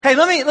Hey,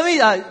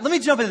 let me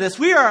jump into this.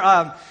 We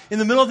are in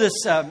the middle of this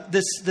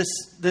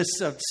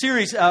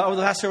series over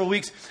the last several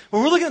weeks where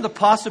we're looking at the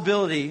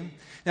possibility.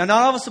 Now,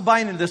 not all of us are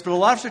buying into this, but a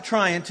lot of us are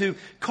trying to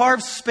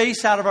carve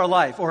space out of our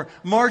life or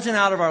margin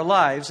out of our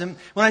lives. And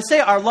when I say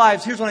our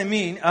lives, here's what I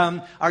mean.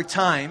 Our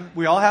time.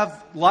 We all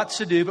have lots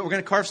to do, but we're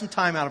going to carve some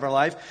time out of our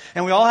life.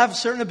 And we all have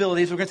certain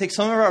abilities. We're going to take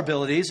some of our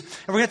abilities,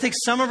 and we're going to take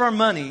some of our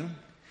money, and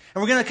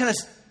we're going to kind of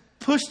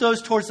push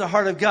those towards the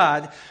heart of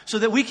God so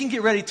that we can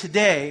get ready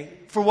today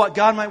for what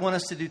God might want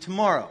us to do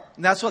tomorrow.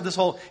 And that's what this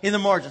whole in the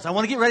margins. I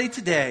want to get ready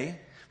today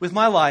with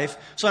my life,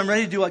 so I'm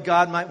ready to do what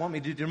God might want me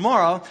to do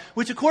tomorrow,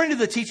 which according to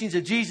the teachings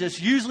of Jesus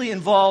usually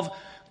involve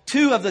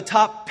two of the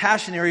top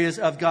passion areas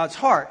of God's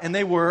heart. And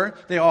they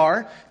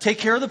are, take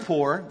care of the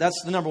poor.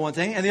 That's the number one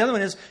thing. And the other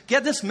one is,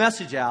 get this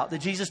message out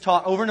that Jesus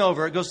taught over and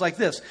over. It goes like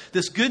this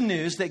good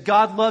news that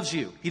God loves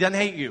you. He doesn't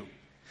hate you.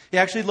 He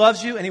actually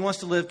loves you, and He wants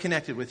to live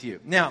connected with you.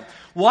 Now,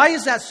 why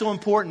is that so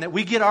important that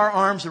we get our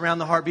arms around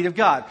the heartbeat of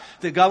God?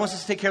 That God wants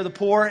us to take care of the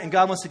poor, and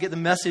God wants to get the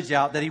message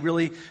out that He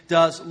really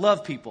does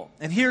love people.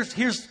 And here's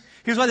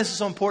why this is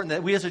so important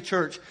that we as a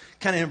church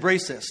kind of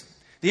embrace this.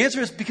 The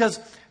answer is because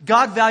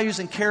God values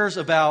and cares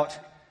about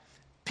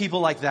people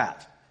like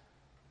that.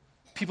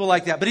 People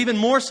like that. But even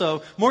more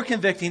so, more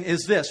convicting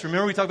is this.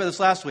 Remember we talked about this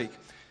last week.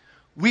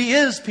 We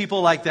is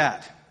people like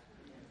that.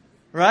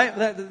 Right?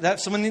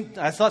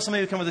 I thought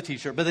somebody would come with a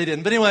t-shirt, but they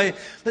didn't. But anyway,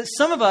 but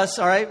some of us,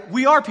 all right,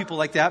 we are people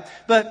like that.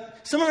 But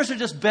some of us are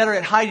just better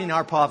at hiding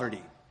our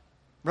poverty.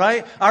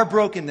 Right? Our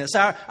brokenness,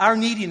 our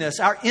neediness,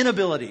 our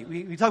inability.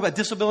 We talk about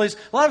disabilities.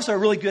 A lot of us are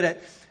really good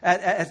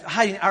at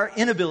hiding our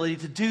inability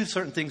to do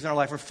certain things in our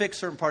life or fix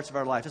certain parts of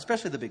our life,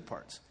 especially the big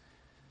parts.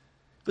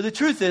 But the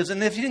truth is,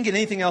 and if you didn't get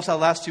anything else out of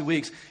the last 2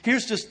 weeks,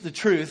 here's just the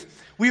truth.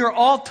 We are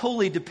all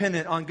totally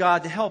dependent on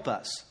God to help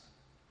us.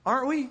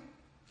 Aren't we?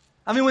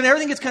 I mean, when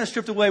everything gets kind of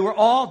stripped away, we're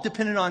all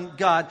dependent on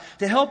God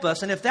to help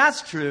us. And if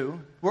that's true,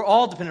 we're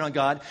all dependent on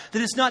God,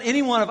 then it's not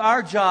any one of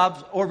our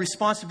jobs or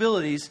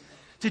responsibilities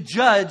to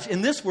judge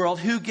in this world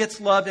who gets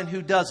loved and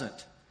who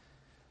doesn't.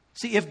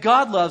 See, if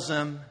God loves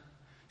them,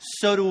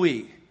 so do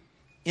we.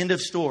 End of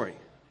story.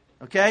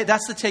 Okay?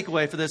 That's the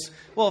takeaway for this,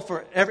 well,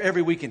 for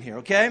every week in here,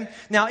 okay?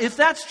 Now, if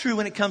that's true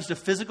when it comes to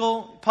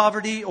physical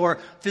poverty or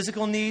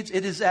physical needs,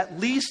 it is at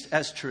least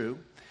as true,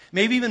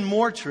 maybe even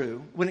more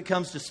true, when it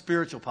comes to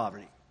spiritual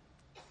poverty.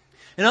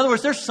 In other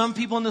words, there's some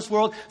people in this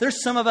world,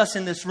 there's some of us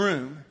in this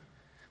room,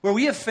 where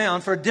we have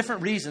found, for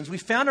different reasons, we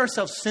found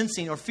ourselves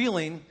sensing or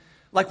feeling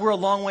like we're a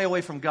long way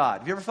away from God.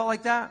 Have you ever felt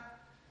like that?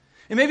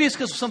 And maybe it's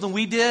because of something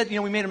we did.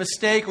 We made a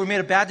mistake, or we made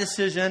a bad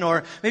decision,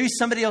 or maybe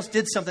somebody else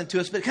did something to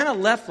us, but it kind of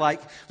left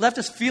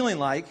us feeling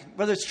like,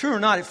 whether it's true or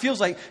not, it feels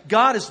like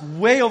God is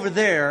way over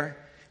there,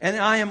 and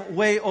I am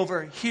way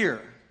over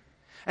here.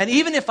 And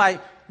even if I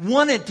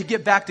wanted to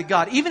get back to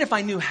God, even if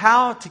I knew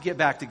how to get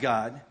back to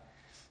God,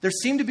 there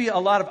seem to be a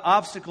lot of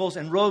obstacles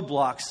and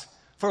roadblocks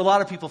for a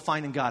lot of people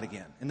finding God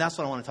again. And that's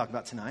what I want to talk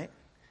about tonight.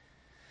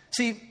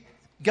 See,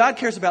 God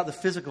cares about the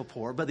physical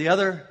poor, but the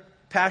other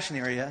passion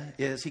area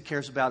is He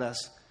cares about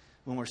us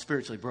when we're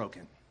spiritually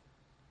broken.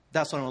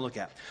 That's what I want to look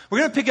at. We're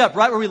going to pick up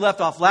right where we left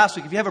off last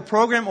week. If you have a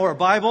program or a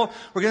Bible,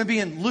 we're going to be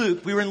in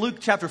Luke. We were in Luke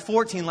chapter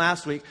 14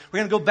 last week. We're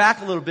going to go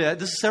back a little bit.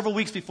 This is several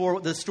weeks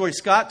before the story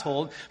Scott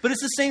told, but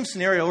it's the same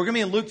scenario. We're going to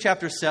be in Luke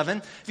chapter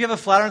 7. If you have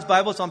a Flatirons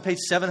Bible, it's on page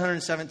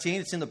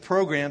 717. It's in the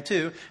program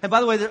too. And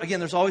by the way,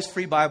 there's always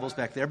free Bibles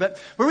back there. But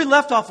where we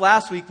left off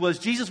last week was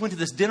Jesus went to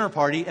this dinner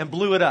party and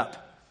blew it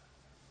up.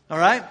 All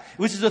right?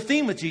 Which is a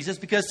theme with Jesus,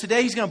 because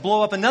today He's going to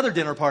blow up another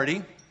dinner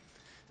party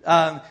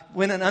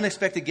when an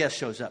unexpected guest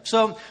shows up.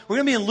 So we're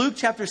going to be in Luke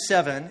chapter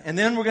 7, and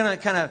then we're going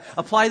to kind of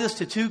apply this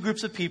to two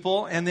groups of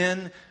people, and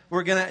then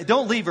we're going to,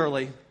 don't leave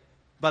early,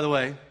 by the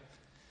way.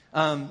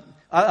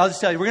 I'll just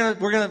tell you, we're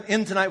going to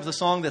end tonight with a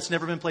song that's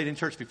never been played in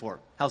church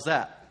before. How's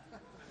that?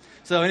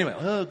 So anyway,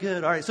 oh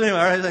good, all right. So we're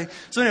going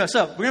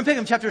to pick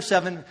up chapter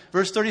 7,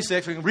 verse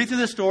 36. We're going to read through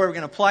this story. We're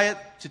going to apply it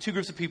to two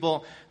groups of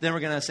people. Then we're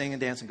going to sing and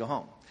dance and go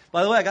home.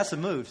 By the way, I got some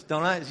moves,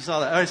 don't I? You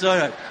saw that. All right, so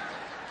anyway.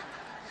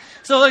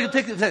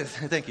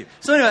 Thank you.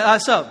 So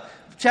anyway,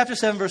 chapter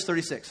 7, verse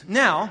 36.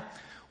 Now,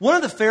 one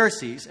of the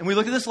Pharisees, and we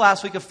looked at this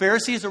last week, a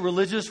Pharisee is a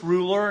religious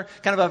ruler,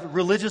 kind of a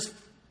religious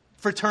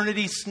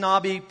fraternity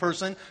snobby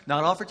person.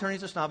 Not all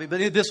fraternities are snobby,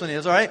 but this one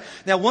is, all right?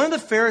 Now, one of the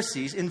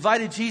Pharisees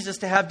invited Jesus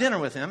to have dinner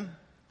with him.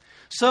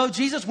 So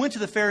Jesus went to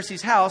the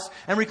Pharisee's house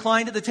and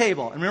reclined at the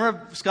table. And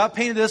remember, Scott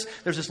painted this.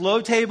 There's this low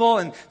table,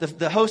 and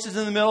the host is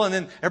in the middle, and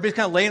then everybody's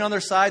kind of laying on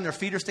their side, and their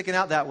feet are sticking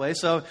out that way.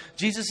 So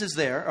Jesus is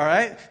there, all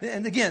right?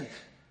 And again,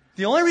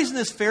 the only reason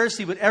this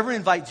Pharisee would ever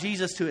invite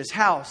Jesus to his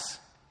house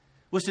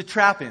was to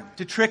trap him,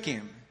 to trick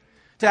him,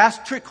 to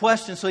ask trick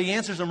questions so he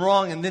answers them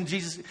wrong, and then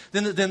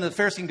the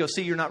Pharisee can go,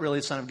 see, you're not really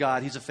the Son of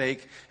God. He's a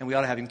fake, and we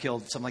ought to have him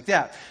killed, something like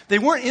that. They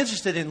weren't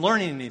interested in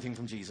learning anything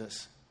from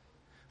Jesus.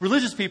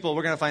 Religious people,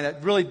 we're going to find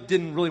out,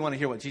 didn't really want to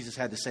hear what Jesus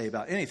had to say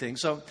about anything.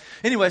 So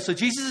anyway, so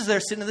Jesus is there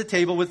sitting at the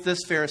table with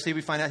this Pharisee.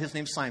 We find out his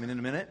name's Simon in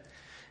a minute.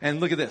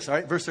 And look at this, all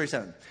right, verse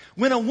 37.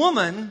 When a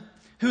woman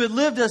who had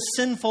lived a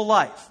sinful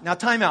life. Now,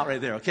 time out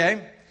right there,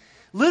 okay?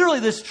 Literally,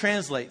 this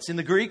translates, in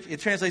the Greek, it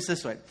translates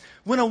this way.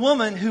 When a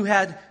woman who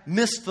had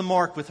missed the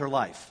mark with her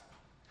life.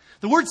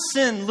 The word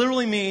sin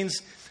literally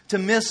means to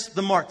miss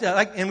the mark.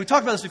 And we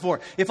talked about this before.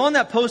 If on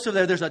that post over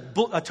there, there's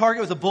a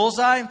target with a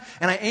bullseye,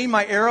 and I aim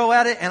my arrow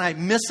at it and I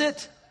miss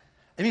it,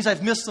 it means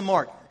I've missed the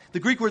mark. The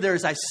Greek word there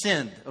is I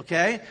sinned,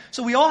 okay?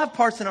 So we all have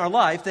parts in our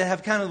life that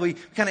have we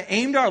kind of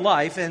aimed our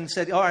life and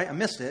said, all right, I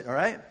missed it, all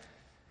right?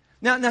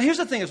 Now here's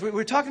the thing, is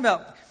we're talking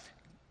about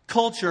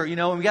culture,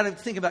 and we got to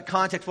think about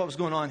context, what was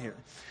going on here.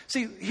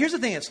 See, here's the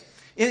thing is,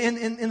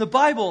 in the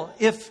Bible,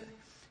 if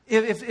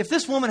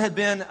this woman had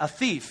been a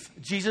thief,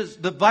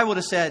 the Bible would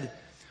have said,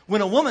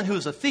 when a woman who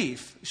was a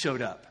thief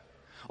showed up.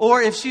 Or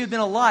if she had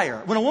been a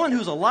liar, when a woman who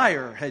was a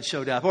liar had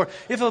showed up. Or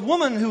if a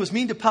woman who was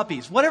mean to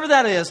puppies, whatever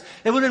that is,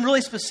 it would have been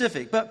really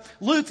specific. But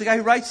Luke, the guy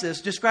who writes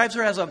this, describes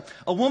her as a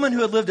woman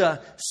who had lived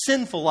a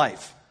sinful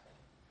life.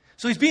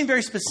 So he's being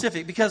very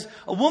specific because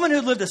a woman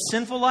who lived a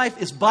sinful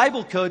life is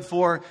Bible code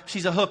for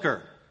she's a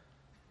hooker.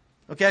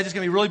 Okay, I'm just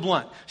going to be really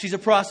blunt. She's a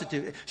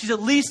prostitute. She's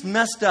at least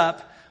messed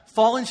up,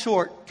 fallen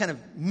short, kind of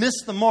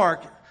missed the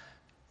mark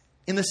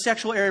in the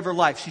sexual area of her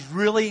life. She's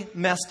really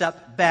messed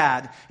up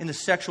bad in the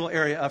sexual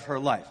area of her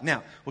life.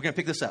 Now, we're going to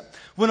pick this up.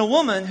 When a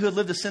woman who had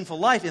lived a sinful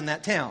life in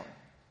that town,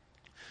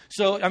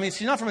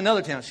 she's not from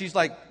another town. She's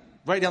like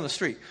right down the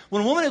street.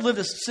 When a woman had lived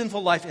a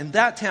sinful life in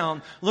that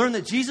town, learned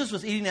that Jesus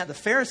was eating at the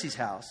Pharisee's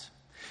house,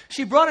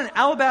 she brought an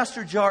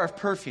alabaster jar of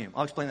perfume.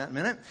 I'll explain that in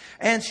a minute.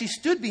 And she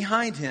stood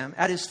behind him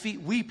at his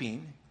feet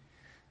weeping.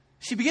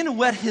 She began to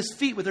wet his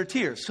feet with her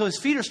tears. So his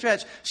feet are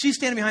stretched. She's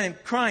standing behind him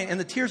crying, and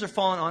the tears are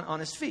falling on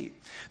his feet.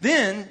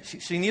 Then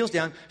she kneels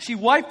down. She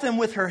wiped them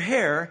with her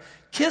hair,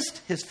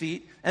 kissed his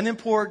feet, and then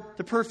poured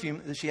the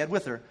perfume that she had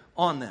with her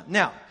on them.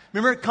 Now,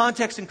 remember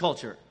context and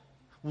culture.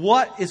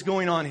 What is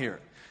going on here?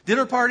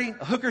 Dinner party,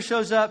 a hooker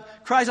shows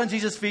up, cries on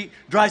Jesus' feet,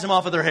 dries him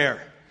off with her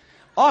hair.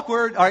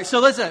 Awkward. All right, so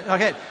let's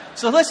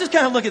just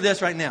kind of look at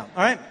this right now.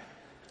 All right?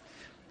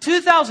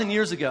 2,000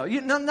 years ago,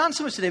 not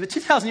so much today, but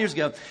 2,000 years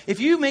ago, if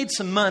you made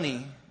some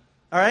money,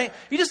 all right,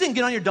 you just didn't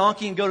get on your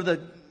donkey and go to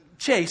the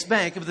Chase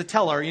Bank with the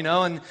teller,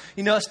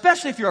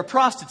 especially if you're a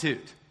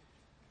prostitute.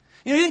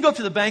 You didn't go up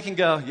to the bank and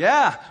go,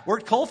 yeah,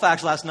 worked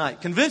Colfax last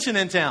night, convention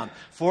in town,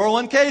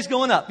 401k is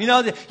going up.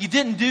 You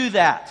didn't do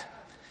that.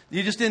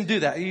 You just didn't do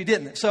that. You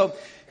didn't. So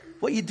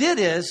what you did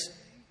is,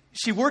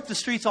 she worked the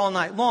streets all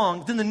night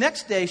long. Then the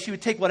next day, she would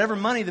take whatever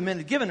money the men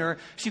had given her.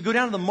 She'd go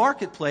down to the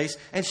marketplace,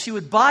 and she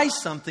would buy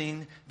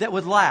something that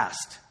would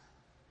last.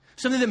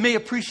 Something that may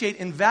appreciate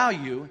in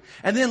value.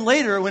 And then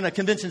later, when a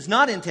convention's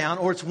not in town,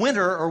 or it's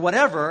winter, or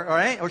whatever, all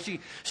right, or she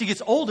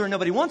gets older and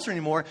nobody wants her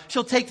anymore,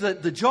 she'll take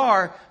the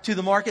jar to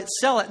the market,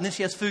 sell it, and then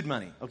she has food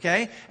money,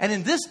 okay? And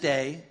in this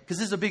day, because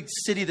this is a big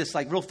city that's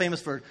like real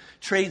famous for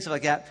trade and stuff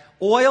like that,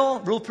 oil,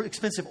 real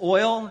expensive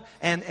oil,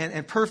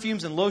 and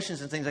perfumes and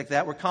lotions and things like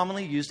that were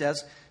commonly used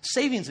as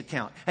savings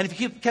account. And if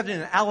you kept it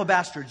in an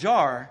alabaster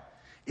jar,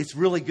 it's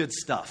really good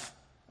stuff.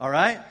 All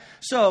right?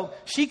 So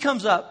she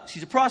comes up.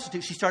 She's a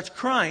prostitute. She starts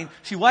crying.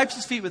 She wipes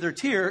his feet with her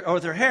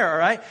with her hair. All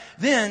right?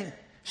 Then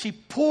she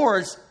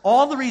pours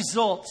all the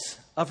results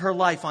of her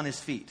life on his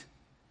feet.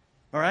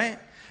 All right?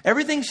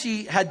 Everything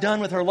she had done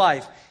with her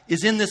life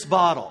is in this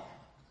bottle.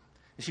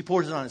 And she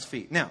pours it on his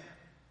feet. Now,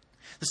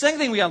 the second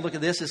thing we got to look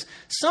at this is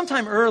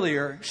sometime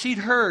earlier, she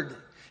either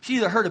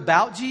heard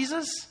about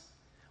Jesus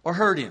or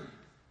heard him.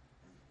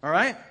 All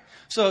right?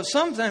 So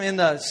sometime in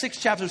the 6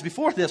 chapters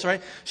before this,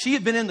 right, she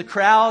had been in the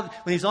crowd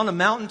when he was on a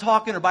mountain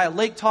talking or by a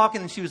lake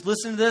talking, and she was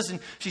listening to this, and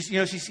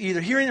she's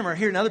either hearing him or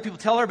hearing other people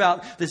tell her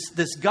about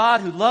this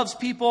God who loves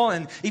people,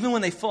 and even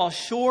when they fall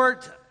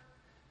short.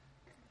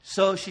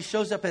 So she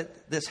shows up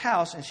at this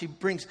house, and she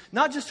brings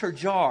not just her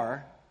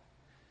jar,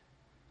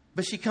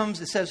 but she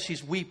comes, it says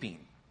she's weeping.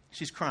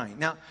 She's crying.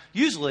 Now,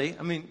 usually,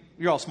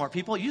 you're all smart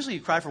people, usually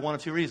you cry for one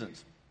of two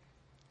reasons.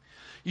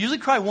 You usually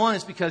cry one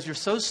is because you're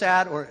so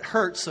sad or it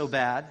hurts so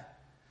bad.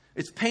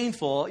 It's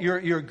painful.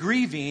 You're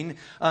grieving.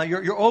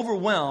 You're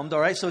overwhelmed. All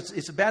right. So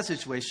it's a bad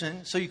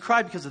situation. So you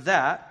cry because of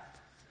that,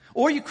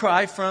 or you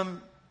cry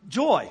from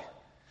joy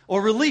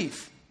or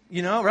relief.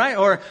 Right?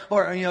 Or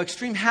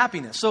extreme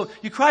happiness. So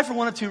you cry for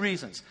one of two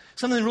reasons: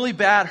 something really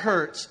bad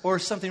hurts, or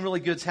something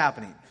really good's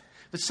happening.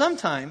 But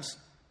sometimes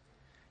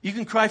you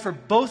can cry for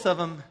both of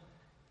them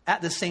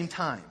at the same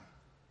time.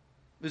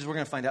 This is we're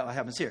going to find out what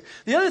happens here.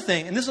 The other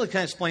thing, and this will kind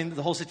of explain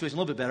the whole situation a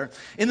little bit better.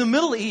 In the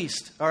Middle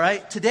East, all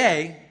right,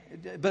 today.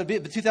 But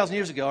 2,000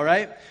 years ago, all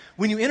right?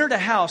 When you entered a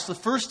house, the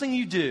first thing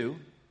you do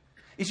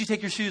is you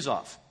take your shoes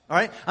off, all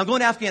right? I'm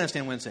going to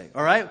Afghanistan Wednesday,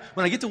 all right?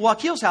 When I get to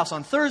Wakil's house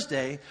on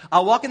Thursday,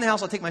 I'll walk in the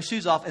house, I'll take my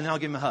shoes off, and then I'll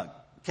give him a hug,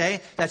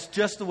 okay? That's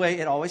just the way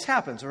it always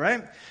happens, all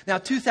right? Now,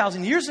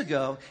 2,000 years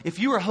ago, if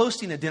you were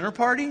hosting a dinner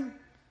party,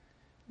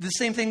 the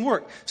same thing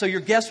worked. So your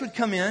guests would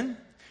come in.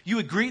 You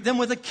would greet them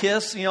with a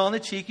kiss, on the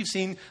cheek. You've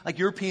seen like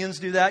Europeans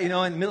do that,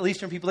 and Middle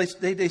Eastern people,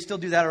 they still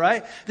do that, all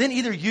right? Then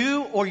either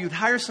you or you'd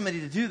hire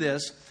somebody to do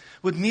this,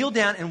 would kneel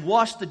down and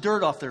wash the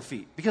dirt off their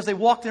feet because they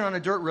walked there on a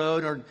dirt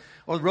road or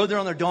rode there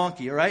on their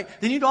donkey, all right?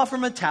 Then you'd offer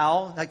them a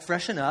towel, like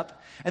freshen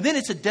up. And then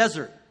it's a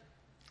desert.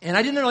 And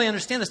I didn't really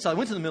understand this until I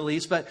went to the Middle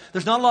East, but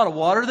there's not a lot of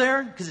water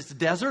there because it's a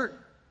desert,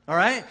 all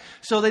right?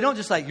 So they don't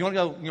just like, you want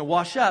to go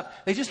wash up.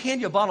 They just hand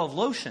you a bottle of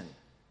lotion.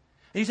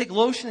 And you take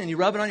lotion and you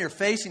rub it on your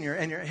face and your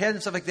head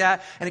and stuff like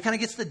that, and it kind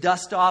of gets the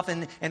dust off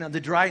and the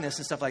dryness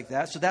and stuff like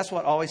that. So that's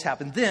what always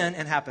happened then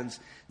and happens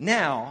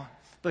now.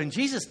 But in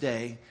Jesus'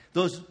 day,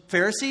 those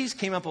Pharisees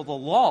came up with a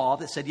law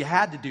that said you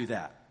had to do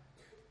that.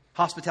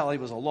 Hospitality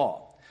was a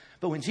law.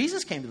 But when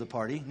Jesus came to the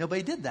party,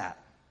 nobody did that.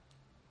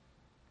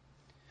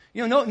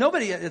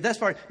 Nobody at this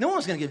party, no one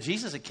was going to give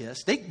Jesus a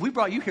kiss. We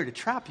brought you here to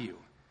trap you.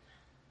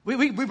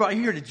 We brought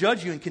you here to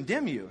judge you and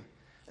condemn you.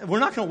 We're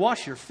not going to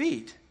wash your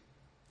feet.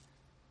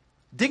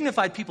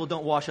 Dignified people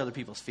don't wash other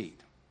people's feet.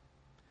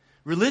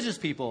 Religious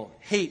people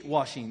hate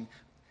washing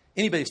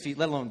anybody's feet,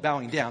 let alone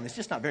bowing down. It's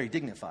just not very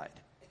dignified.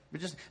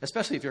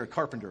 Especially if you're a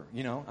carpenter,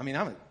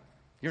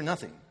 you're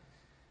nothing.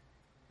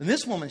 And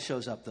this woman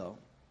shows up, though,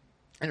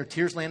 and her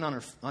tears land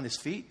on his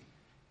feet.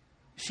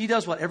 She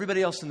does what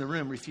everybody else in the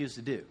room refused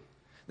to do.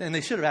 And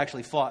they should have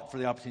actually fought for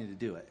the opportunity to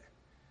do it.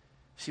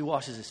 She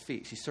washes his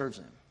feet. She serves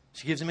him.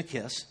 She gives him a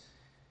kiss.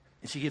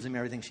 And she gives him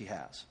everything she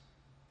has.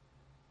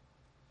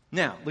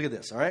 Now, look at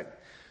this, all right?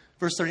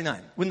 Verse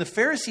 39. When the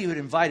Pharisee who had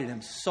invited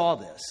him saw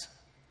this,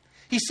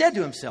 he said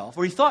to himself,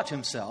 or he thought to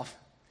himself,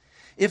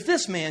 if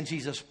this man,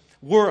 Jesus,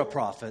 were a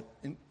prophet,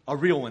 a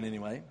real one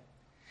anyway,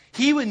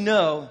 he would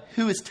know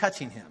who is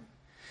touching him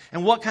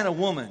and what kind of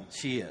woman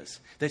she is,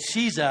 that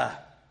she's a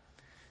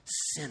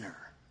sinner.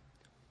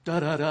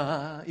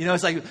 Da-da-da.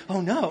 It's like, oh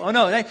no.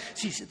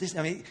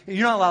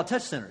 You're not allowed to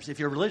touch sinners. If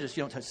you're religious,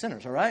 you don't touch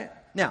sinners, all right?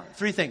 Now,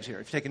 3 things here.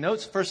 If you're taking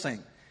notes, first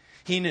thing,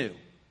 he knew.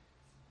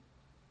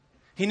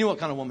 He knew what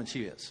kind of woman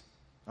she is,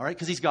 all right?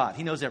 Because he's God.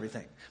 He knows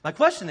everything. My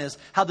question is,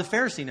 how'd the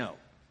Pharisee know?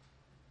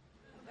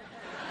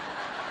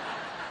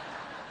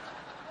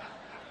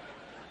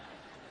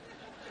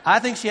 I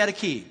think she had a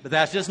key, but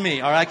that's just me,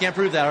 all right? I can't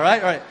prove that, all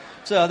right? All right.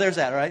 So there's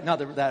that, all right? Not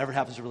that that ever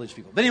happens to religious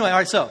people. But anyway,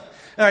 all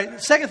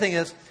right, second thing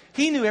is,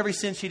 he knew every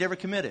sin she'd ever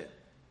committed,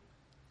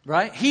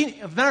 right?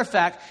 As a matter of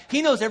fact,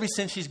 he knows every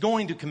sin she's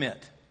going to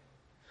commit.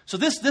 So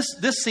this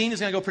scene is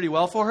going to go pretty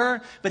well for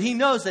her, but he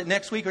knows that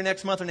next week or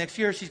next month or next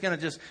year, she's going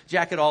to just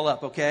jack it all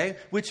up, okay?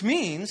 Which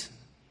means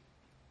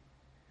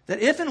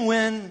that if and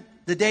when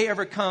the day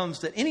ever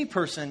comes that any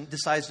person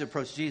decides to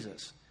approach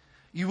Jesus,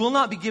 you will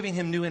not be giving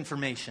him new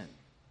information.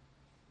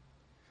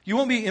 You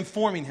won't be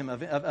informing him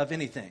of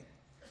anything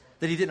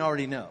that he didn't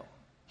already know.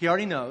 He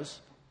already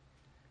knows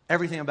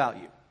everything about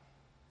you.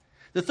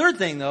 The third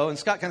thing, though, and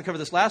Scott kind of covered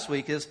this last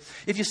week, is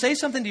if you say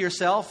something to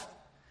yourself,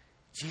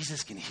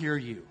 Jesus can hear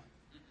you.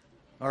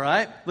 All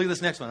right? Look at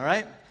this next one, all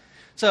right?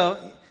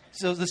 So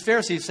this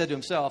Pharisee said to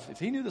himself, if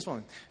he knew this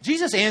woman,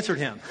 Jesus answered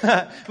him.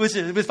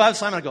 If I was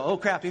Simon, I'd go, oh,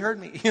 crap, he heard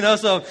me.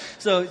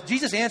 So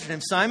Jesus answered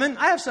him, Simon,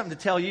 I have something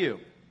to tell you.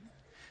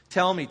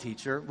 Tell me,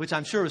 teacher, which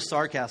I'm sure was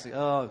sarcastic.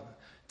 Oh,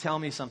 tell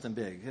me something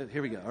big.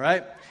 Here we go, all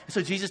right?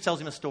 So Jesus tells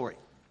him a story.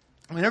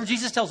 Whenever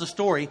Jesus tells a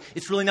story,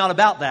 it's really not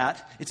about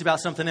that. It's about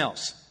something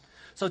else.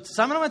 So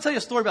Simon, I'm going to tell you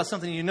a story about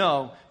something you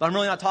know, but I'm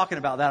really not talking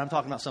about that. I'm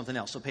talking about something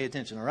else. So pay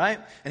attention, all right?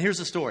 And here's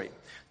the story.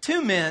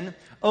 2 men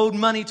owed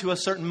money to a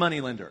certain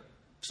moneylender.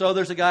 So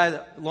there's a guy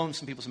that loaned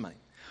some people some money.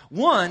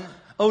 One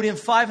owed him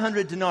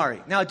 500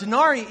 denarii. Now, a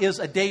denarii is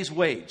a day's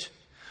wage.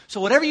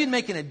 So whatever you'd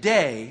make in a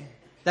day,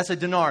 that's a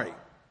denarii.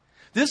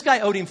 This guy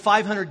owed him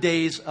 500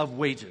 days of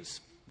wages.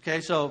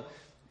 Okay, so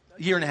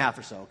a year and a half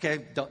or so,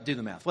 okay? Don't do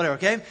the math, whatever,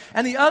 okay?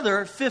 And the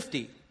other,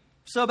 50.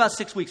 So about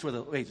 6 weeks worth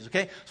of wages,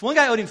 okay? So one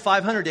guy owed him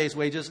 500 days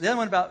wages, the other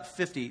one about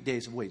 50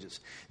 days of wages.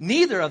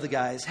 Neither of the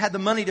guys had the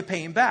money to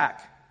pay him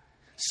back.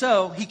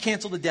 So he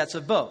canceled the debts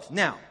of both.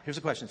 Now, here's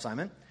a question,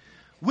 Simon.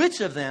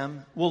 Which of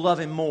them will love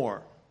him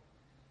more?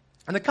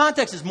 And the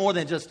context is more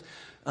than just,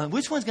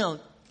 which one's going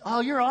to,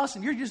 oh, you're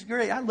awesome, you're just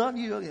great, I love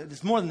you.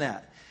 It's more than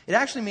that. It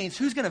actually means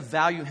who's going to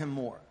value him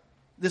more.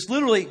 This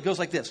literally goes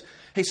like this.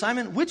 Hey,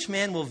 Simon, which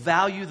man will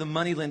value the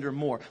moneylender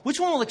more? Which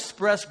one will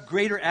express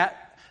greater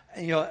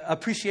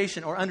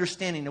appreciation or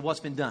understanding of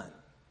what's been done?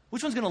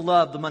 Which one's going to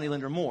love the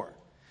moneylender more?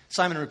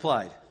 Simon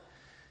replied,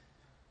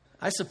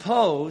 I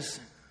suppose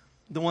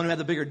the one who had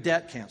the bigger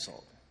debt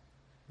canceled.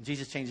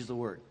 Jesus changes the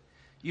word.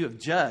 You have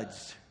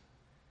judged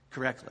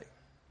correctly.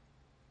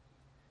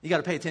 You got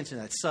to pay attention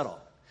to that. It's subtle.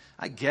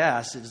 I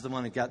guess it's the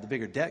one that got the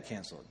bigger debt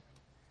canceled.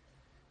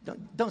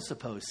 Don't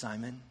suppose,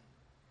 Simon.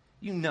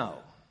 You know.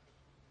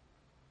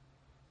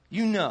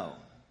 You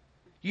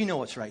know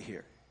what's right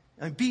here.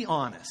 I mean, be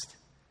honest.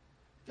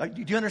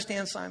 Do you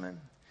understand,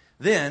 Simon?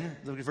 Then,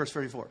 look at verse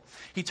 34.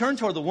 He turned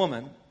toward the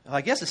woman.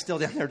 I guess it's still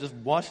down there just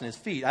washing his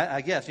feet.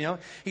 I guess,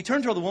 He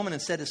turned toward the woman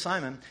and said to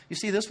Simon, you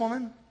see this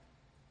woman?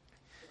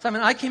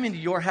 Simon, I came into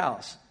your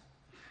house.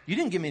 You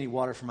didn't give me any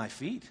water for my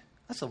feet.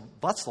 That's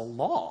the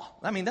law.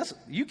 I mean,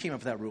 you came up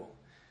with that rule.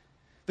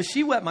 But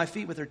she wet my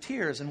feet with her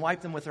tears and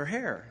wiped them with her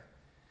hair.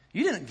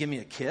 You didn't give me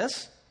a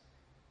kiss.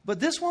 But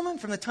this woman,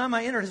 from the time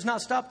I entered, has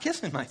not stopped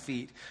kissing my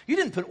feet. You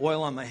didn't put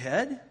oil on my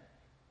head.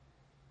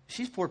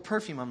 She's poured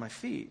perfume on my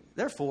feet.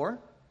 Therefore,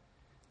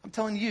 I'm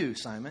telling you,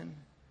 Simon,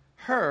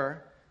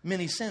 her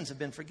many sins have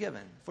been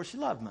forgiven, for she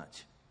loved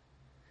much.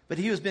 But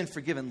he who has been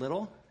forgiven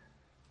little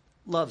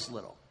loves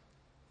little.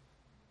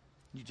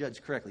 You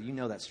judge correctly. You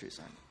know that's true,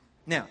 Simon.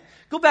 Now,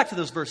 go back to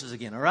those verses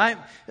again, all right?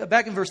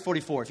 Back in verse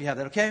 44, if you have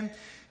that, okay?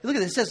 Look at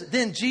this. It says,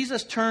 then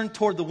Jesus turned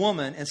toward the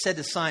woman and said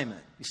to Simon,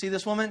 you see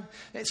this woman?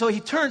 So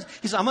he turns,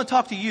 he says, I'm going to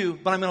talk to you,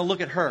 but I'm going to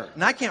look at her.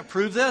 And I can't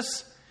prove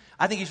this.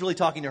 I think he's really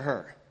talking to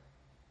her.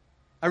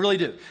 I really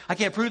do. I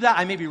can't prove that.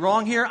 I may be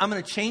wrong here. I'm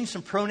going to change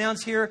some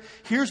pronouns here.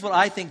 Here's what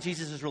I think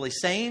Jesus is really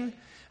saying.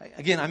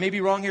 Again, I may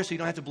be wrong here, so you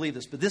don't have to believe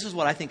this, but this is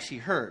what I think she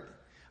heard.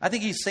 I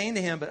think he's saying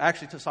to him, but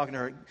actually just talking to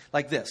her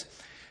like this.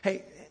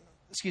 Hey,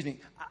 excuse me,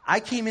 I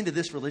came into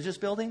this religious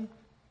building,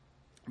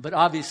 but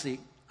obviously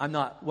I'm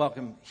not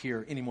welcome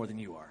here any more than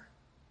you are.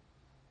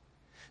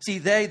 See,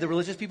 the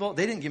religious people,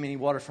 they didn't give me any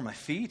water for my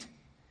feet.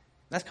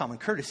 That's common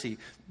courtesy.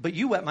 But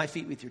you wet my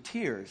feet with your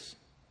tears,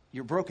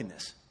 your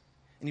brokenness,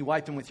 and you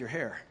wiped them with your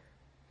hair.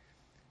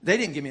 They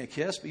didn't give me a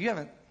kiss, but you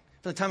haven't,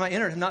 from the time I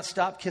entered, have not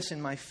stopped kissing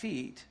my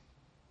feet.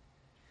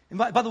 And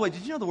by the way,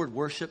 did you know the word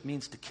worship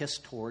means to kiss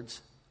towards?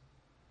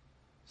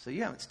 So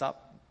you haven't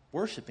stopped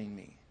worshiping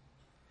me.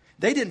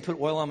 They didn't put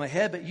oil on my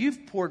head, but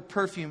you've poured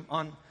perfume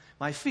on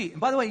my feet. And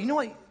by the way, you know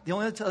what? The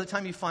only other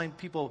time you find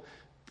people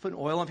putting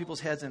oil on people's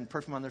heads and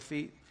perfume on their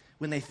feet?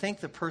 When they think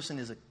the person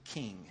is a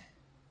king.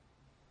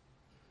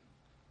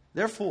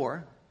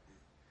 Therefore,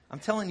 I'm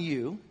telling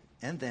you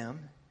and them,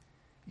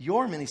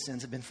 your many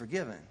sins have been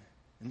forgiven.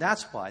 And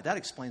that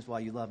explains why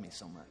you love me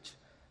so much.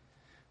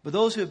 But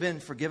those who have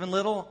been forgiven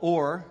little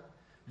or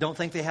don't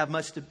think they have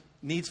much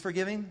needs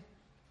forgiving,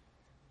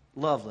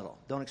 love little.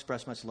 Don't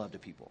express much love to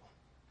people.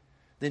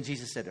 Then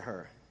Jesus said to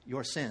her,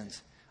 your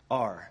sins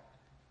are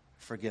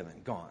forgiven,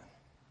 gone.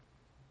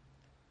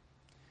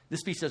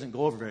 This speech doesn't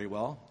go over very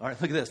well. All right,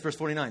 look at this, verse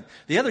 49.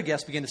 The other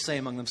guests began to say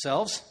among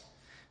themselves,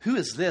 who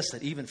is this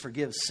that even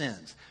forgives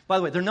sins? By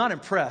the way, they're not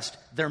impressed.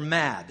 They're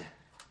mad.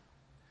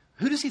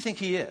 Who does he think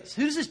he is?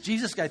 Who does this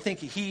Jesus guy think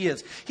he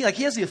is? He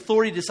has the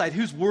authority to decide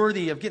who's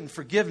worthy of getting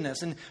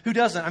forgiveness and who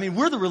doesn't. I mean,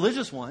 we're the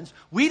religious ones.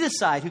 We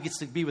decide who gets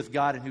to be with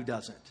God and who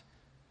doesn't.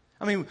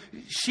 I mean,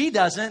 she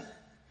doesn't.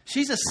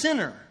 She's a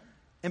sinner.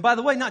 And by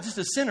the way, not just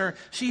a sinner,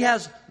 she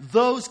has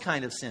those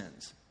kind of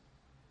sins.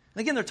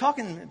 And again, they're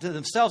talking to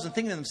themselves and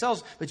thinking to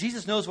themselves, but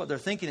Jesus knows what they're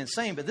thinking and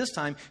saying, but this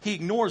time he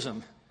ignores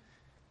them.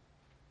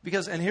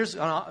 Because, and here's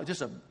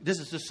this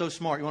is just so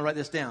smart, you want to write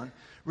this down.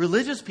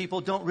 Religious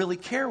people don't really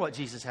care what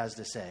Jesus has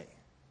to say.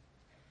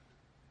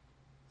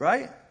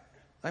 Right?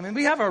 I mean,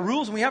 we have our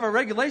rules and we have our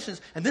regulations,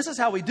 and this is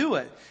how we do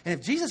it. And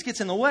if Jesus gets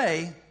in the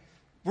way,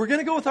 we're going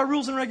to go with our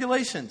rules and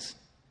regulations.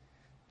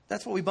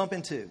 That's what we bump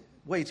into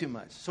way too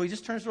much. So he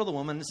just turns to the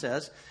woman and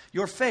says,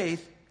 your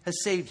faith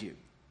has saved you.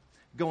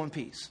 Go in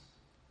peace.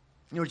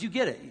 In other words, you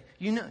get it.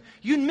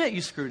 You admit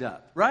you screwed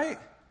up, right?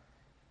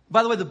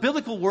 By the way, the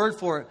biblical word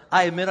for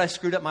I admit I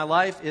screwed up my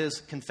life is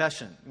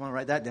confession. You want to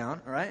write that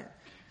down, all right?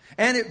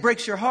 And it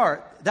breaks your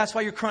heart. That's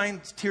why you're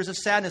crying tears of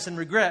sadness and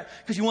regret,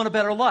 because you want a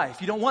better life.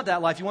 You don't want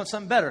that life. You want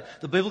something better.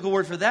 The biblical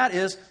word for that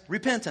is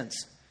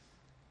repentance.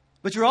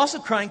 But you're also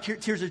crying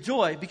tears of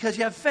joy because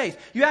you have faith.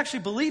 You actually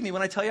believe me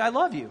when I tell you I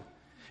love you.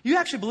 You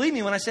actually believe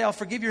me when I say I'll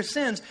forgive your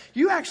sins.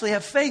 You actually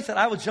have faith that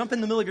I will jump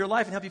in the middle of your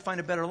life and help you find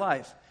a better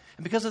life.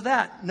 And because of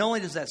that, not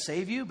only does that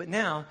save you, but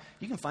now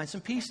you can find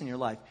some peace in your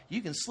life.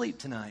 You can sleep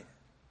tonight.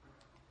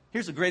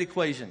 Here's a great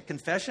equation.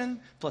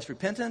 Confession plus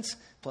repentance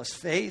plus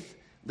faith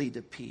lead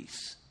to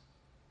peace,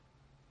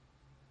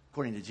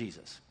 according to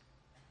Jesus.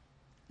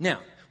 Now,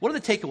 what are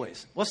the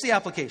takeaways? What's the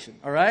application?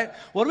 All right?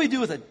 What do we do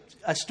with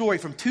a story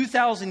from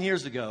 2,000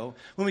 years ago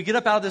when we get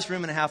up out of this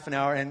room in a half an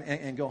hour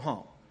and go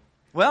home?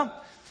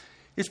 Well,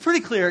 it's pretty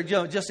clear,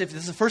 just if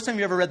this is the first time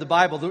you ever read the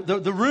Bible,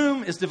 the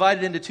room is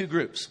divided into two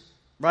groups,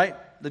 right?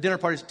 The dinner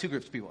party is two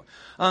groups of people.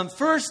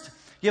 First,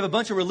 you have a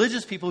bunch of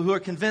religious people who are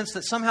convinced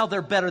that somehow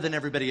they're better than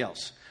everybody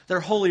else. They're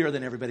holier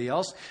than everybody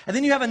else. And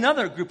then you have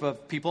another group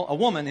of people, a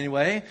woman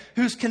anyway,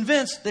 who's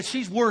convinced that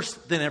she's worse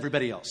than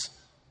everybody else.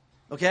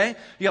 Okay?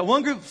 You got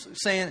one group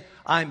saying,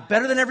 I'm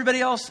better than everybody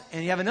else,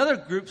 and you have another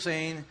group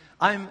saying,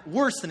 I'm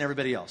worse than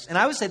everybody else. And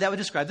I would say that would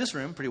describe this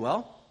room pretty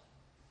well.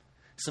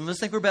 Some of us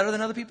think we're better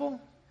than other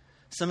people.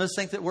 Some of us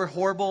think that we're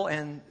horrible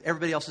and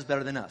everybody else is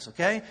better than us,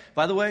 okay?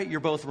 By the way, you're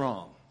both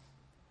wrong.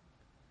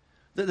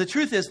 The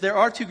truth is there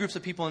are two groups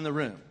of people in the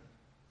room.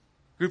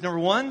 Group number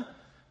one,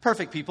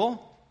 perfect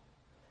people.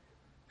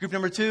 Group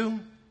number two,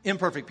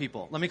 imperfect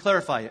people. Let me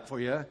clarify it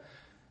for you.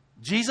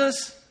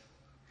 Jesus,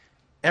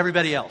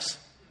 everybody else.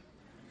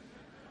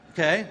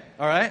 Okay?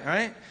 All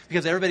right?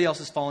 Because everybody else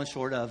has fallen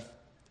short of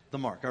the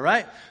mark, all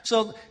right?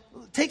 So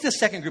take the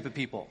second group of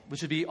people,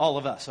 which would be all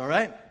of us, all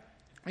right?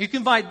 You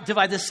can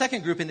divide this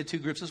second group into two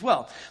groups as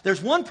well.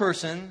 There's one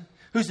person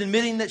who's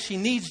admitting that she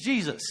needs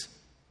Jesus,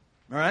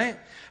 all right?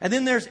 And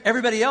then there's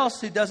everybody else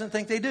who doesn't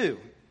think they do.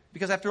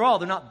 Because after all,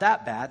 they're not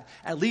that bad.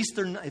 At least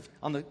they're not,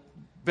 on the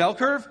bell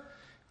curve,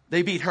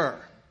 they beat her,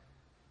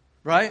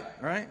 right?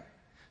 All right?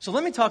 So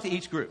let me talk to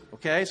each group,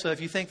 okay? So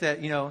if you think that,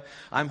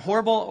 I'm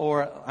horrible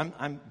or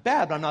I'm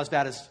bad, but I'm not as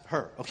bad as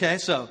her, okay?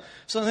 So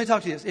let me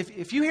talk to you this.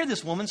 If you hear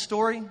this woman's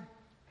story, and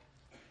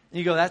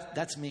you go,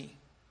 that's me.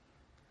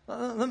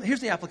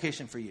 Here's the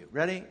application for you.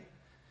 Ready?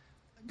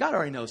 God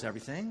already knows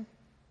everything.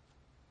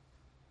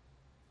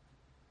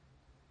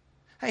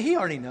 Hey, he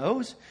already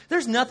knows.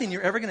 There's nothing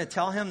you're ever going to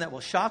tell him that will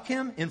shock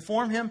him,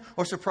 inform him,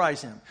 or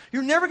surprise him.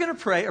 You're never going to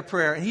pray a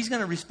prayer and he's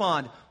going to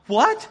respond,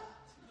 what?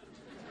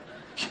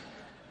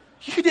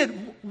 You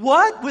did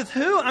what? With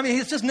who? I mean,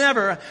 it's just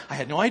never, I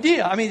had no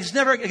idea. I mean, it's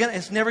never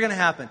going to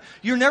happen.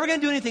 You're never going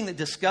to do anything that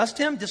disgusts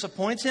him,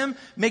 disappoints him,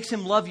 makes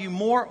him love you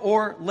more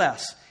or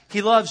less.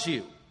 He loves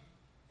you.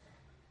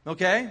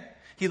 Okay?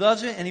 He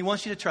loves you and he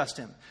wants you to trust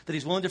him. That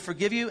he's willing to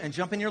forgive you and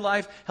jump in your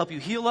life, help you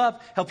heal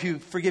up, help you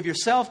forgive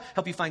yourself,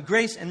 help you find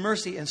grace and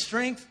mercy and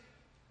strength,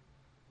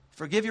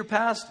 forgive your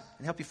past,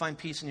 and help you find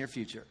peace in your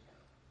future.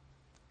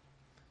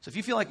 So if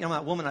you feel like,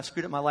 that woman, I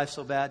screwed up my life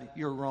so bad,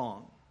 you're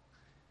wrong.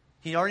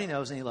 He already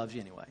knows and he loves you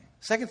anyway.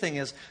 Second thing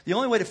is, the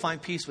only way to find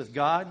peace with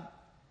God,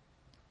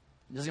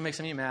 this is going to make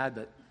some of you mad,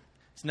 but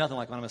it's nothing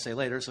like what I'm going to say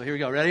later. So here we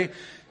go. Ready?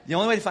 The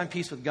only way to find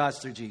peace with God is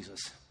through Jesus.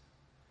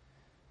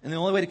 And the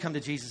only way to come to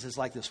Jesus is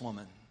like this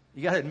woman.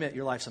 You got to admit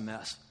your life's a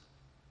mess.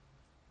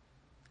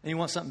 And you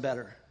want something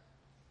better.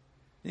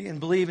 You can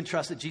believe and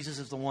trust that Jesus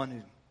is the one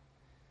who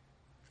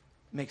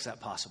makes that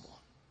possible.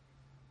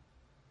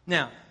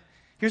 Now,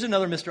 here's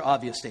another Mr.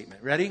 Obvious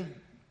statement. Ready? You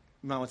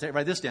might want to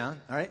write this down.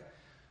 All right?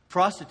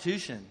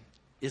 Prostitution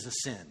is a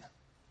sin.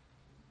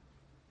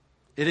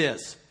 It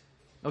is.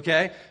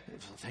 Okay?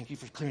 Thank you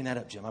for clearing that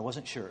up, Jim. I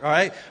wasn't sure. All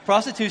right?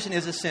 Prostitution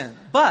is a sin.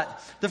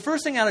 But the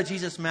first thing out of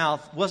Jesus'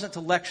 mouth wasn't to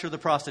lecture the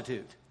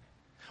prostitute,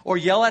 or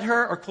yell at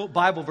her, or quote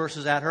Bible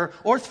verses at her,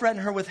 or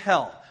threaten her with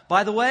hell.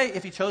 By the way,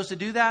 if he chose to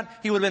do that,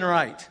 he would have been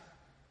right.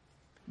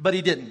 But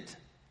he didn't.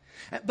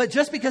 But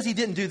just because he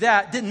didn't do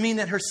that didn't mean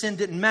that her sin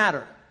didn't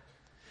matter.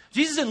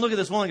 Jesus didn't look at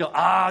this woman and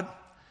go,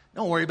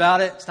 don't worry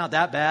about it. It's not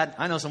that bad.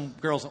 I know some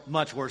girls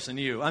much worse than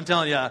you. I'm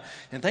telling you.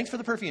 And thanks for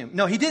the perfume.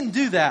 No, he didn't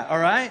do that, all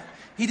right?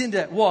 He didn't do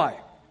that. Why?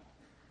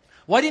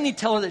 Why didn't he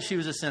tell her that she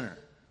was a sinner?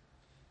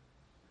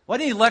 Why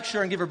didn't he lecture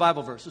her and give her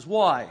Bible verses?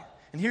 Why?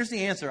 And here's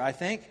the answer, I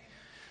think.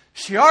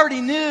 She already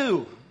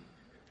knew.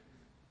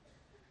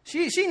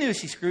 She knew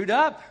she screwed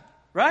up,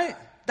 right?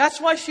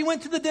 That's why she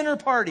went to the dinner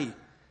party,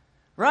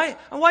 right?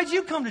 And why'd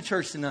you come to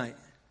church tonight?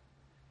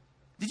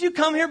 Did you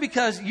come here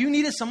because you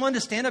needed someone to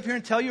stand up here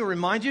and tell you or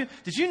remind you?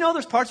 Did you know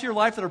there's parts of your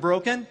life that are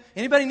broken?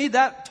 Anybody need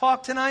that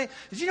talk tonight?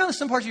 Did you know there's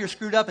some parts of you are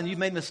screwed up and you've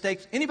made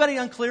mistakes? Anybody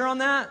unclear on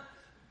that?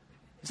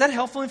 Is that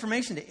helpful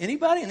information to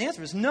anybody? And the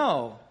answer is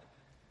no.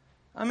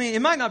 I mean,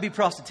 it might not be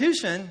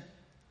prostitution.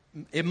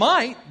 It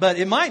might, but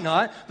it might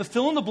not. But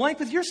fill in the blank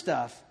with your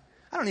stuff.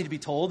 I don't need to be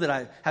told that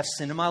I have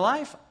sin in my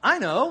life. I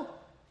know.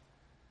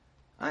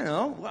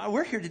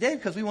 We're here today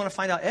because we want to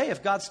find out, A,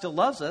 if God still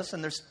loves us,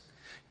 and there's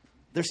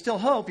still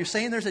hope. You're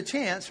saying there's a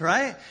chance,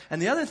 right?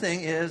 And the other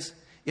thing is,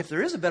 if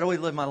there is a better way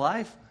to live my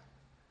life,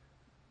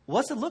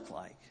 what's it look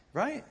like,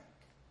 right?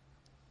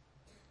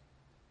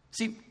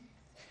 See,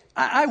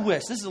 I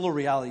wish, this is a little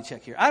reality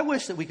check here. I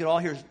wish that we could all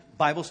hear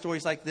Bible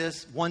stories like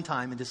this one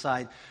time and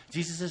decide,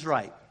 Jesus is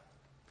right.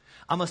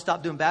 I'm going to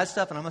stop doing bad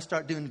stuff and I'm going to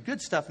start doing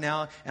good stuff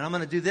now, and I'm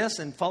going to do this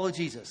and follow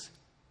Jesus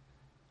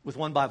with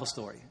one Bible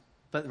story.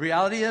 But the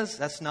reality is,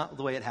 that's not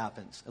the way it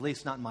happens, at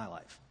least not in my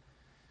life.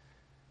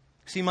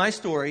 See, my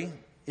story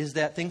is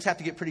that things have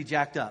to get pretty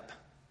jacked up.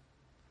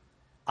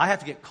 I have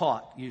to get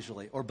caught,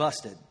 usually, or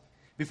busted,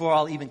 before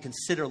I'll even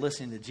consider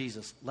listening to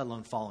Jesus, let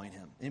alone following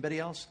him. Anybody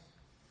else?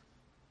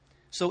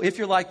 So if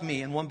you're like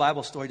me and one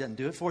Bible story doesn't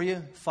do it for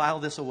you, file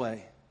this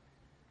away.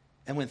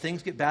 And when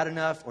things get bad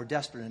enough or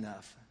desperate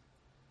enough,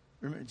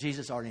 remember,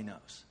 Jesus already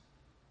knows.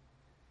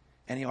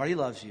 And he already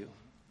loves you.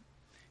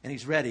 And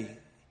he's ready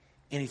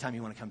anytime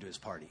you want to come to his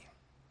party.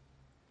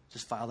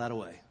 Just file that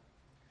away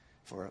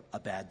for a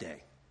bad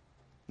day.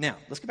 Now,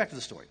 let's get back to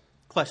the story.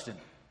 Question.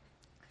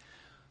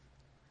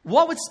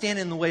 What would stand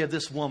in the way of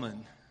this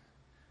woman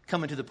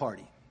coming to the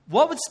party?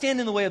 What would stand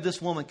in the way of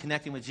this woman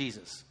connecting with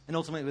Jesus and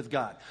ultimately with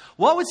God?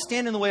 What would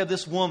stand in the way of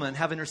this woman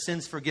having her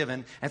sins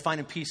forgiven and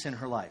finding peace in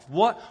her life?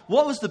 What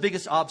was the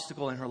biggest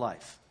obstacle in her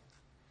life?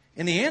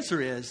 And the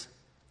answer is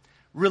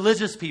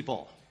religious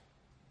people.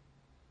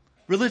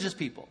 Religious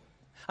people.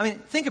 I mean,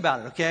 think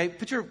about it, okay?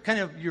 Put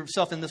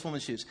yourself in this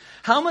woman's shoes.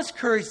 How much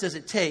courage does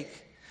it take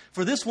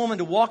for this woman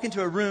to walk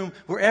into a room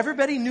where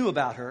everybody knew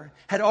about her,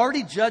 had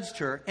already judged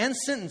her and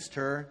sentenced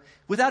her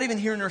without even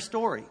hearing her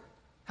story?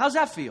 How's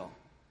that feel?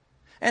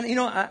 And,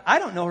 I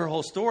don't know her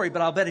whole story,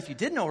 but I'll bet if you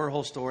did know her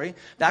whole story,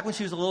 back when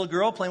she was a little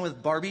girl playing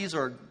with Barbies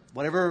or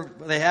whatever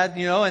they had,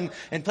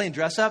 and playing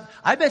dress up,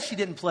 I bet she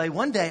didn't play,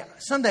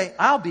 someday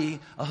I'll be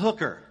a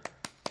hooker.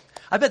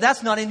 I bet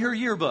that's not in her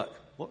yearbook.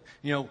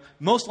 Well,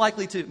 most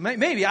likely to.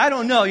 Maybe, I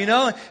don't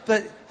know,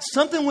 but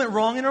something went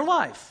wrong in her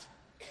life,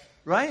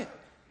 right?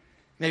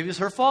 Maybe it was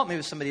her fault. Maybe it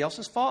was somebody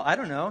else's fault. I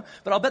don't know.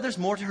 But I'll bet there's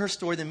more to her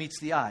story than meets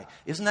the eye.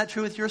 Isn't that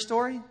true with your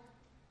story?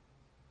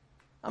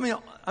 I mean,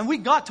 we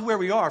got to where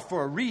we are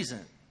for a reason,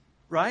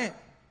 right?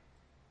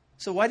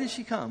 So why did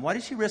she come? Why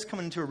did she risk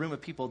coming into a room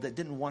of people that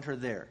didn't want her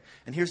there?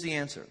 And here's the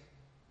answer.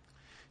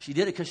 She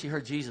did it because she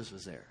heard Jesus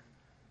was there.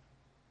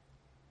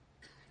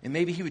 And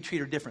maybe he would treat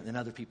her different than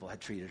other people had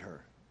treated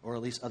her. or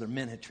at least other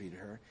men had treated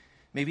her,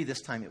 maybe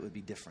this time it would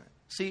be different.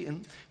 See,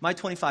 in my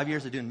 25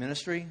 years of doing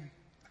ministry,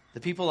 the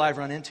people I've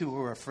run into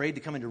who are afraid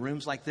to come into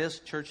rooms like this,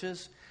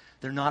 churches,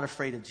 they're not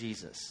afraid of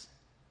Jesus.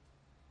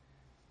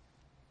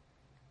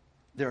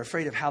 They're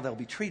afraid of how they'll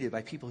be treated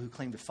by people who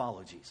claim to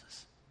follow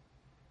Jesus,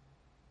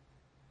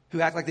 who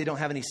act like they don't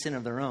have any sin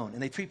of their own,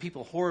 and they treat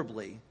people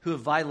horribly who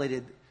have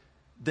violated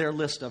their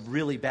list of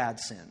really bad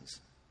sins.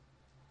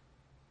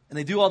 And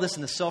they do all this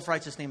in the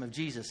self-righteous name of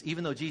Jesus,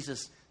 even though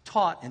Jesus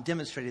taught and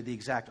demonstrated the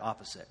exact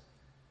opposite.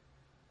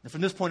 And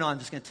from this point on, I'm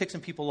just going to tick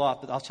some people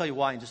off, but I'll tell you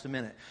why in just a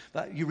minute.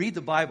 But you read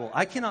the Bible,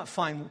 I cannot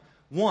find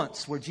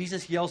once where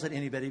Jesus yells at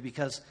anybody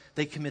because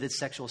they committed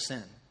sexual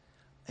sin.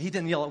 He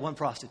didn't yell at one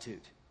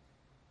prostitute.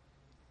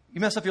 You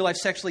mess up your life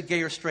sexually,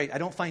 gay or straight, I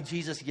don't find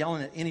Jesus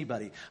yelling at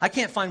anybody. I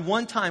can't find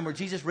one time where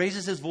Jesus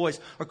raises his voice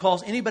or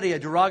calls anybody a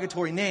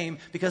derogatory name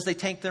because they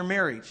tanked their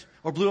marriage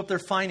or blew up their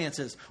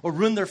finances or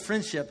ruined their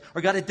friendship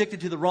or got addicted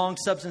to the wrong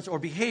substance or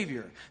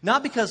behavior.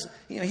 Not because,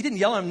 he didn't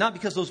yell at them, not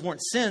because those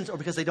weren't sins or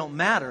because they don't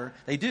matter.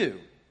 They do.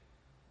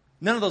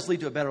 None of those lead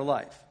to a better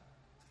life.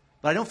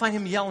 But I don't find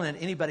him yelling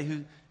at anybody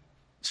who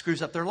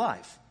screws up their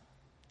life.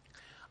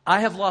 I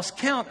have lost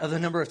count of the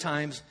number of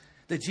times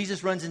that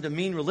Jesus runs into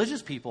mean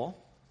religious people.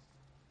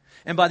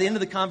 And by the end of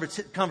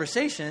the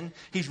conversation,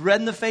 he's red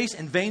in the face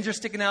and veins are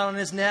sticking out on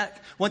his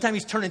neck. One time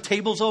he's turning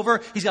tables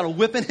over. He's got a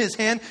whip in his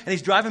hand and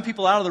he's driving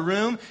people out of the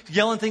room,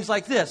 yelling things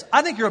like this.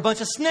 I think you're a bunch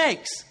of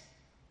snakes.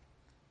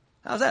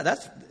 How's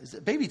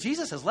that? Baby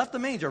Jesus has left the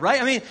manger, right?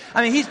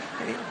 I mean,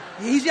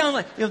 he's yelling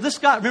like, this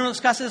guy, remember what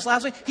Scott said this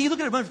last week? He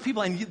looked at a bunch of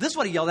people and this is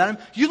what he yelled at him.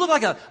 You look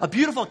like a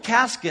beautiful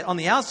casket on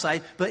the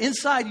outside, but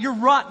inside you're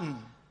rotten.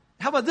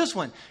 How about this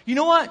one? You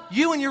know what?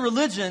 You and your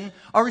religion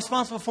are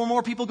responsible for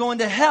more people going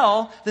to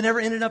hell than ever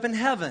ended up in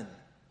heaven.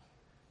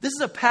 This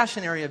is a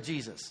passion area of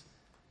Jesus.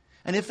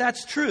 And if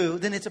that's true,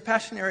 then it's a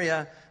passion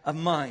area of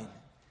mine.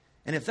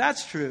 And if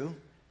that's true,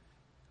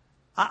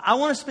 I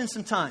want to spend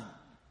some time.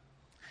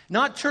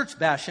 Not church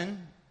bashing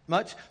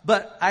much,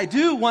 but I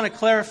do want to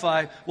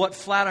clarify what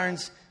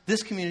Flatirons,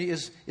 this community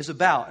is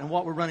about and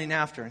what we're running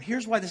after. And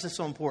here's why this is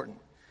so important.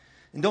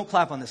 And don't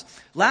clap on this.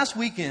 Last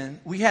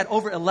weekend, we had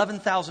over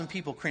 11,000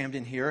 people crammed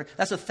in here.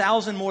 That's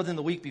 1,000 more than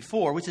the week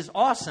before, which is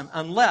awesome,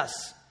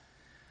 unless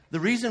the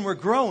reason we're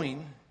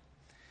growing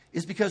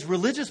is because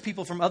religious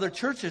people from other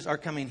churches are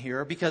coming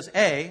here because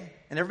A,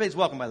 and everybody's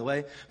welcome, by the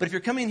way, but if you're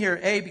coming here,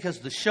 A, because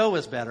the show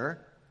is better,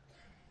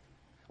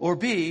 or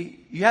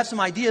B, you have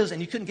some ideas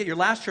and you couldn't get your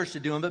last church to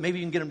do them, but maybe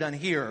you can get them done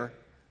here,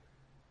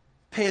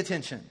 pay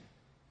attention.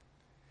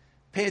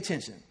 Pay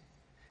attention.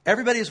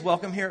 Everybody is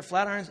welcome here at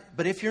Flatirons,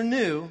 but if you're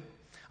new,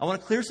 I want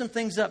to clear some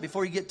things up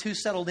before you get too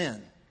settled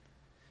in,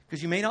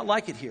 because you may not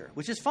like it here,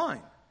 which is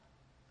fine.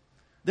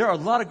 There are a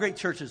lot of great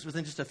churches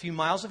within just a few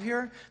miles of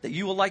here that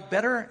you will like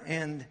better,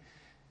 and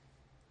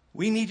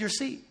we need your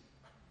seat.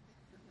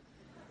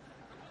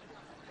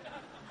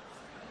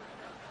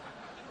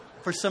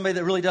 For somebody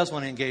that really does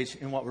want to engage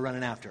in what we're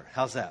running after.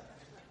 How's that?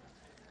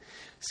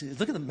 See,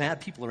 look at the mad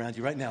people around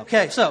you right now.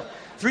 Okay, so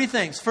 3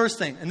 things. First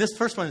thing, and this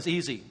first one is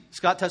easy.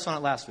 Scott touched on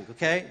it last week,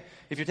 okay?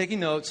 If you're taking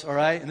notes, all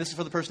right, and this is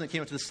for the person that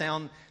came up to the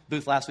sound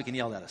booth last week and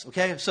yelled at us,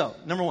 okay? So,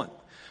 number 1,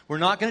 we're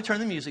not going to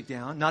turn the music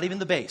down, not even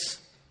the bass.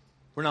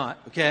 We're not,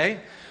 okay?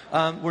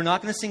 We're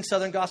not going to sing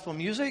Southern gospel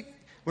music.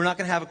 We're not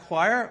going to have a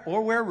choir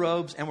or wear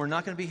robes, and we're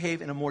not going to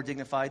behave in a more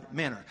dignified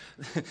manner.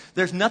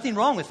 There's nothing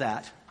wrong with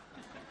that.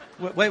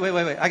 Wait.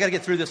 I got to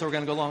get through this or we're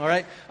going to go long, all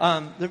right?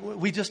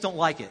 We just don't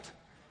like it.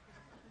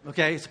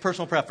 Okay, it's a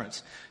personal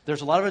preference. There's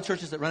a lot of other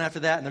churches that run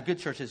after that, and they're good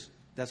churches.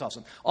 That's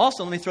awesome.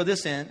 Also, let me throw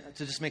this in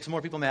to just make some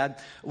more people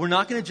mad. We're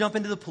not going to jump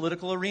into the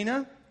political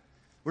arena.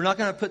 We're not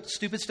going to put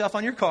stupid stuff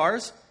on your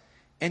cars.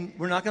 And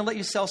we're not going to let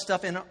you sell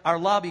stuff in our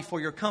lobby for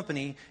your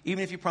company,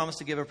 even if you promise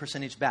to give a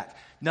percentage back.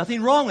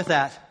 Nothing wrong with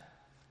that.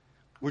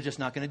 We're just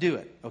not going to do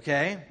it.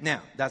 Okay?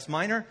 Now, that's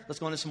minor. Let's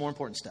go into some more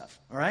important stuff.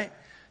 All right?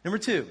 Number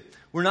 2,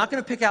 we're not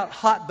going to pick out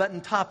hot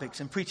button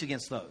topics and preach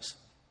against those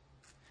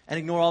and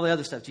ignore all the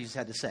other stuff Jesus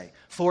had to say.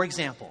 For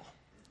example,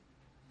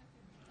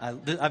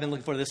 I've been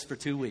looking for this for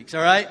 2 weeks,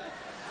 all right?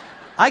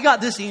 I got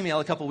this email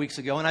a couple weeks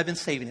ago, and I've been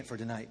saving it for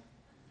tonight.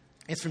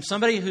 It's from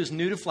somebody who's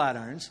new to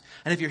Flatirons,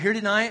 and if you're here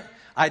tonight,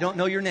 I don't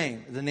know your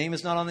name. The name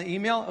is not on the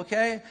email,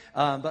 okay?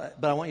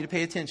 But I want you to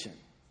pay attention,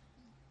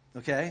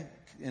 okay?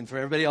 And for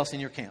everybody else in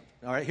your camp.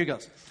 All right, here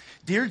goes.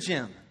 Dear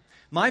Jim,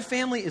 my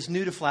family is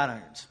new to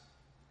Flatirons.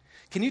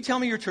 Can you tell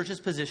me your church's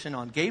position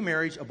on gay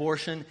marriage,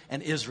 abortion,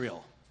 and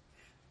Israel?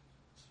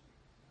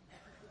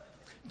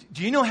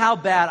 Do you know how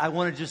bad I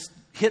want to just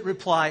hit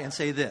reply and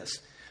say this?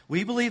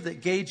 We believe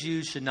that gay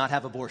Jews should not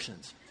have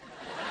abortions.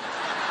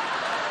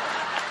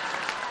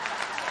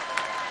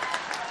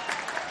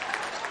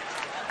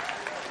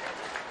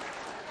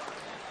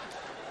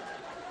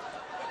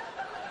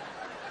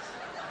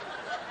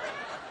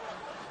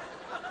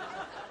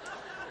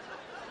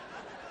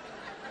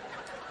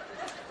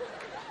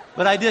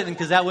 But I didn't,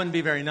 because that wouldn't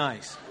be very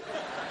nice.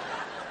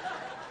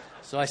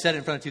 So I said it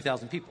in front of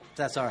 2,000 people.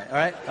 That's all right, all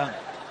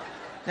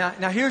right?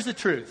 Now, here's the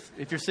truth.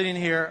 If you're sitting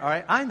here, all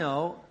right, I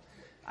know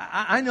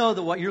I know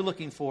that what you're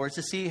looking for is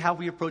to see how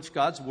we approach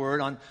God's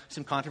word on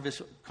some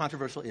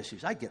controversial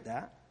issues. I get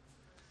that.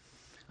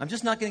 I'm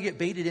just not going to get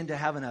baited into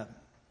having a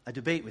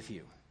debate with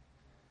you.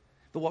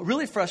 But what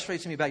really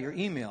frustrates me about your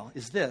email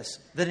is this,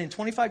 that in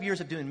 25 years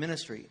of doing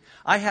ministry,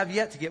 I have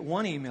yet to get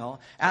one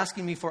email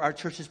asking me for our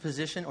church's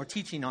position or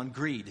teaching on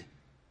greed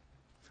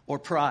or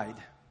pride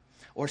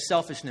or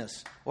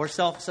selfishness or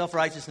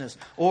self-righteousness.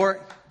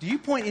 Or do you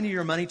point any of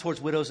your money towards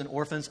widows and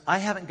orphans? I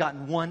haven't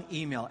gotten one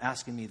email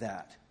asking me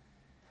that.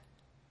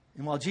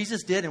 And while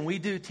Jesus did and we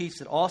do teach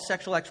that all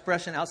sexual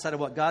expression outside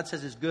of what God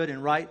says is good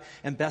and right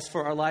and best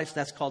for our lives,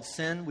 that's called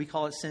sin. We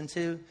call it sin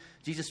too.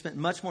 Jesus spent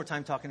much more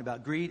time talking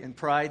about greed and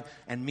pride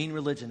and mean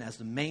religion as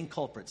the main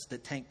culprits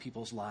that tank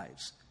people's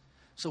lives.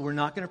 So we're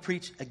not going to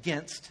preach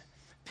against,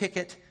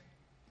 picket,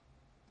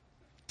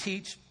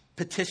 teach,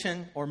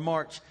 petition, or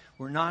march.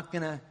 We're not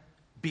going to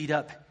beat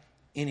up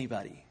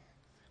anybody.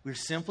 We're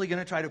simply going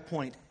to try to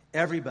point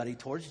everybody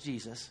towards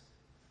Jesus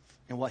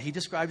and what he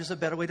described as a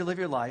better way to live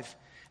your life,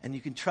 and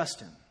you can trust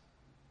him.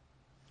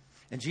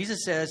 And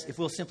Jesus says if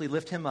we'll simply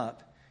lift him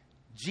up,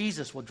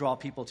 Jesus will draw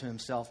people to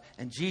himself,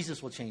 and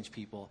Jesus will change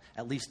people.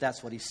 At least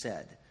that's what he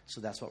said. So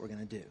that's what we're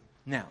going to do.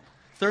 Now,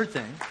 third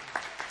thing.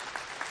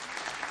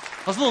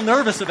 I was a little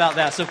nervous about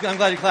that, so I'm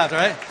glad you clapped, all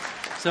right?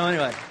 So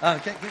anyway,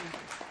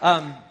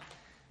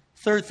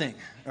 third thing,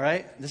 all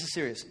right? This is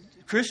serious.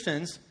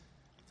 Christians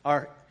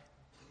are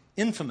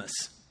infamous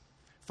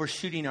for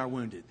shooting our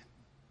wounded,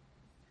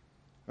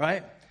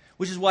 right?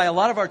 Which is why a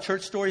lot of our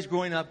church stories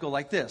growing up go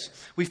like this.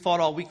 We fought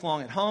all week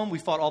long at home. We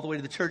fought all the way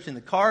to the church in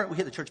the car. We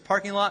hit the church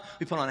parking lot.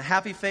 We put on a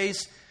happy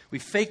face. We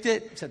faked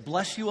it, said,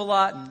 bless you a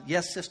lot, and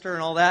yes, sister,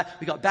 and all that.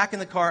 We got back in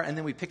the car, and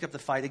then we picked up the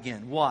fight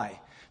again. Why?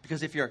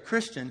 Because if you're a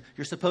Christian,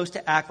 you're supposed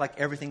to act like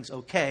everything's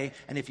okay.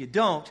 And if you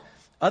don't,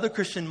 other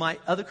Christian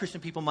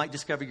people might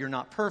discover you're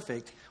not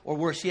perfect, or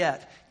worse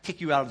yet, kick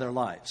you out of their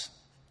lives.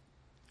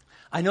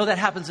 I know that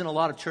happens in a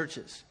lot of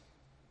churches.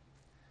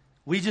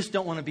 We just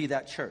don't want to be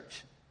that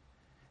church.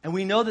 And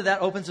we know that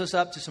that opens us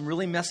up to some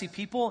really messy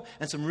people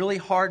and some really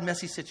hard,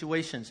 messy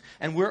situations.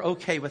 And we're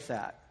okay with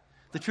that.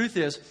 The truth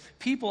is,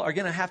 people are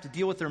going to have to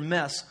deal with their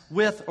mess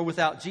with or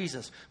without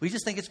Jesus. We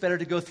just think it's better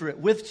to go through it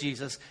with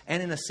Jesus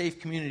and in a safe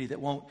community that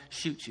won't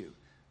shoot you.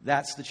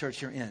 That's the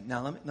church you're in.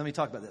 Now, let me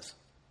talk about this.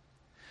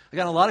 I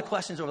got a lot of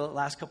questions over the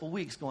last couple of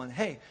weeks going,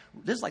 hey,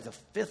 this is like the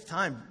 5th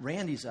time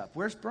Randy's up.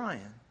 Where's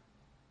Brian?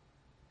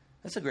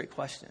 That's a great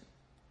question.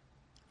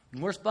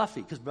 And where's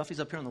Buffy? Because Buffy's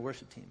up here on the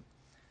worship team.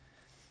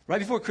 Right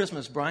before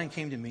Christmas, Brian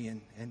came to me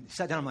and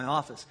sat down in my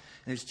office,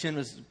 and his chin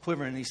was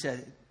quivering, and he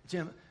said,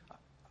 Jim,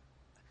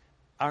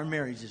 our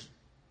marriage is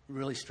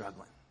really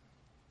struggling.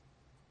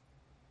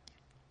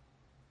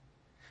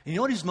 And you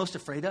know what he's most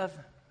afraid of?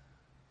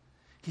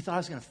 He thought I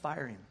was going to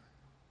fire him.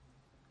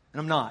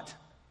 And I'm not.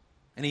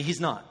 And he's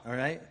not, all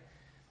right?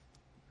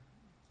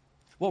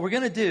 What we're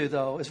going to do,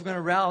 though, is we're going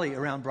to rally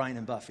around Brian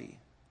and Buffy.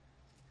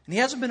 And he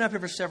hasn't been up here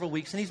for several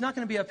weeks, and he's not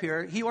going to be up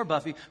here, he or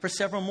Buffy, for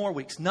several more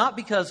weeks. Not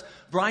because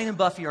Brian and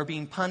Buffy are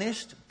being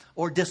punished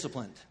or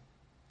disciplined,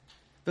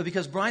 but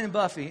because Brian and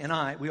Buffy and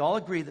I, we all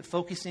agree that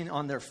focusing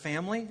on their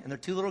family and their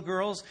 2 little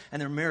girls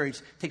and their marriage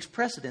takes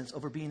precedence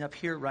over being up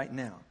here right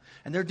now.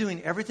 And they're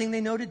doing everything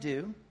they know to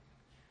do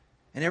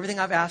and everything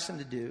I've asked them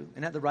to do,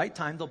 and at the right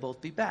time, they'll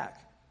both be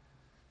back.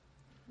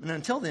 And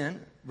until then,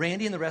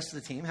 Randy and the rest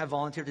of the team have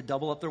volunteered to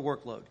double up their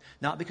workload.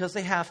 Not because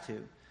they have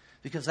to,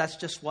 because that's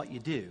just what you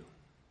do.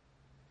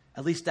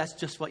 At least that's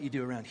just what you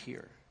do around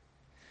here.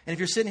 And if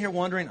you're sitting here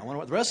wondering, I wonder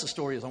what the rest of the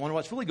story is, I wonder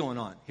what's really going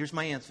on, here's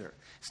my answer.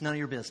 It's none of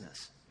your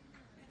business.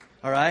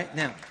 All right?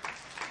 Now,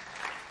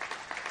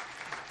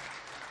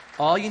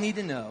 all you need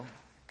to know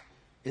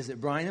is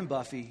that Brian and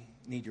Buffy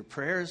need your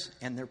prayers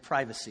and their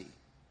privacy.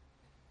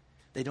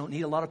 They don't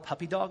need a lot of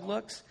puppy dog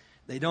looks.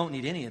 They don't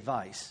need any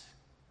advice.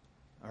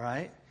 All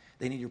right?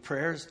 They need your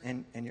prayers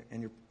and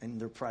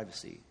their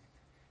privacy.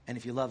 And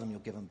if you love them, you'll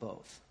give them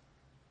both.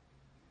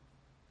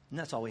 And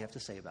that's all we have to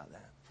say about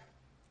that.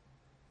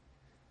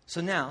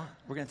 So now,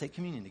 we're going to take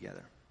communion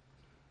together.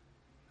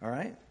 All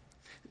right?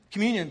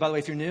 Communion, by the way,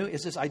 if you're new,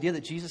 is this idea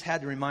that Jesus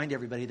had to remind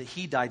everybody that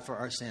he died for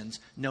our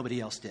sins.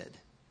 Nobody else did.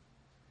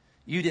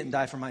 You didn't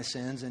die for my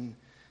sins, and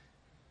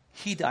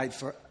he died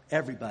for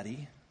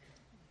everybody.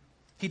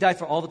 He died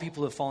for all the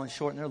people who have fallen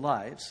short in their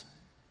lives.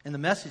 And the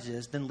message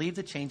is, then leave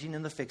the changing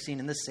and the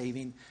fixing and the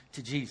saving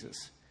to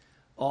Jesus.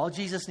 All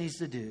Jesus needs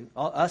to do,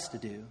 all us to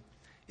do,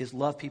 is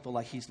love people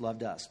like he's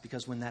loved us.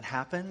 Because when that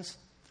happens,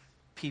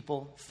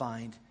 people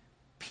find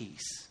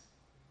peace.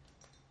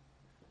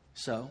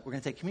 So we're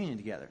going to take communion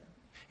together.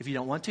 If you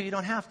don't want to, you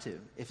don't have to.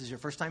 If it's your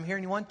first time here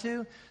and you want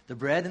to, the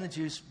bread and the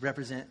juice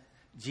represent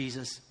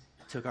Jesus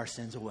took our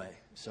sins away.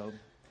 So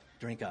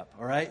drink up,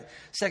 all right?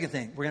 Second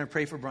thing, we're going to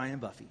pray for Brian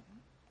and Buffy.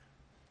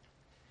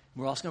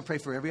 We're also going to pray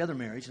for every other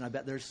marriage, and I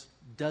bet there's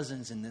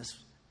dozens in this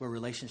where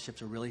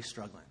relationships are really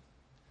struggling.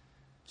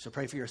 So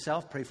pray for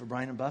yourself, pray for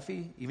Brian and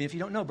Buffy. Even if you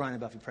don't know Brian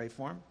and Buffy, pray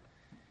for them.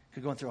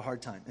 They're going through a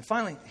hard time. And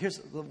finally, here's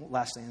the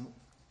last thing.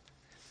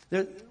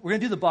 We're going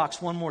to do the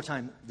box one more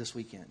time this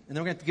weekend, and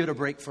then we're going to have to give it a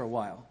break for a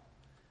while.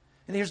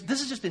 And this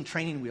has just been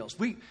training wheels.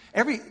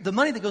 The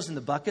money that goes in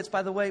the buckets,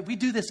 by the way, we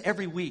do this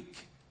every week.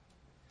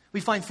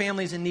 We find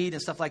families in need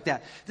and stuff like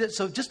that.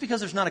 So just because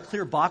there's not a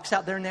clear box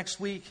out there next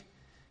week,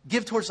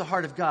 give towards the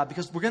heart of God,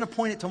 because we're going to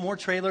point it to more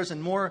trailers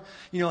and more,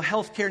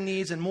 healthcare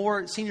needs and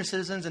more senior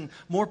citizens and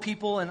more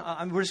people,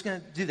 and we're just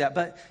going to do that.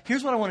 But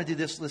here's what I want to do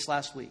this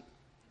last week.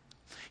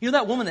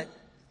 That woman that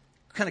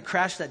kind of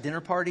crashed that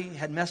dinner party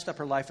had messed up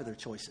her life with her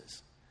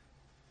choices.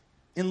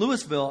 In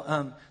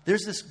Louisville,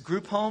 there's this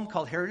group home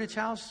called Heritage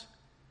House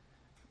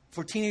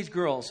for teenage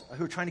girls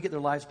who are trying to get their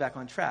lives back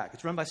on track.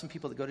 It's run by some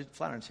people that go to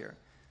Flatirons here.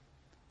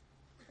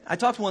 I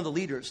talked to one of the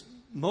leaders.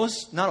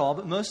 Not all,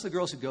 but most of the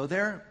girls who go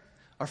there,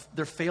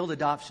 they're failed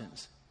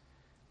adoptions.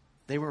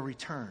 They were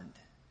returned.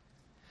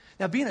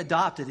 Now, being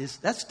adopted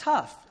that's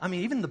tough. I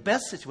mean, even the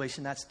best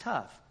situation, that's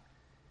tough.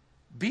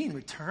 Being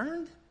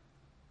returned?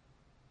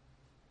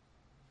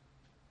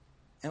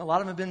 And a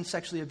lot of them have been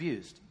sexually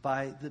abused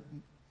by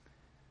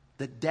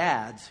the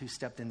dads who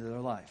stepped into their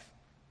life.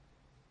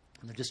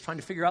 And they're just trying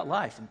to figure out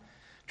life and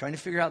trying to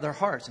figure out their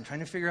hearts and trying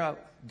to figure out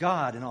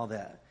God and all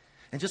that.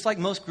 And just like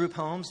most group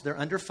homes, they're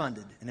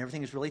underfunded and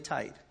everything is really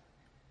tight.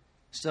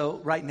 So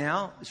right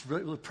now, it's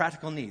really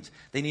practical needs.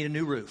 They need a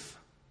new roof.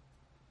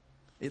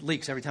 It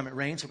leaks every time it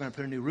rains, so we're going to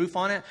put a new roof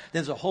on it.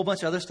 Then there's a whole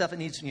bunch of other stuff that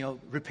needs,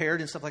 repaired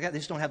and stuff like that. They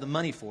just don't have the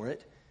money for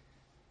it.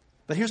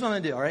 But here's what I'm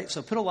going to do, all right?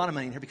 So put a lot of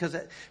money in here, because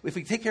if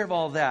we take care of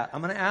all of that,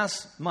 I'm going to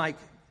ask Mike,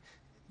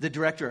 the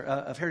director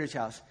of Heritage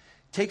House,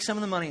 take some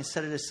of the money and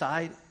set it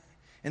aside.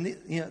 And,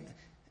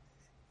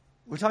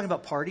 we're talking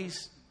about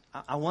parties.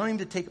 I want him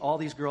to take all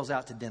these girls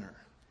out to dinner.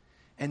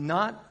 And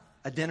not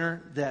a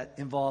dinner that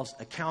involves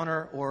a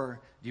counter or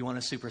do you want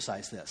to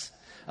supersize this?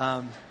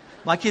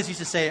 My kids used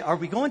to say, are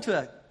we going to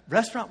a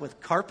restaurant with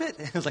carpet?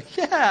 And I was like,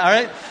 yeah, all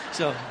right.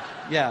 So,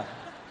 yeah.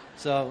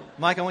 So,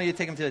 Mike, I want you to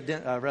take them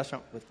to a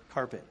restaurant with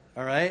carpet,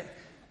 all right?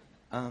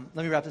 Let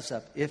me wrap this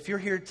up. If you're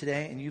here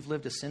today and you've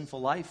lived a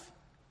sinful life,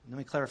 let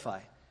me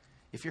clarify.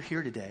 If you're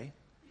here today,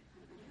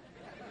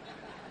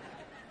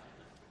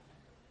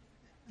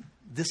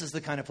 this is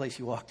the kind of place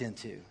you walked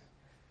into.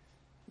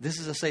 This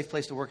is a safe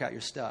place to work out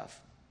your stuff.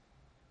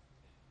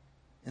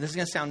 And this is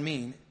going to sound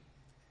mean,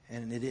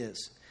 and it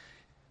is.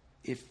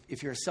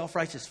 If you're a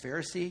self-righteous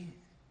Pharisee,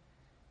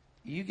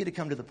 you get to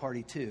come to the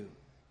party too.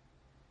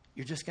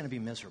 You're just going to be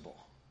miserable.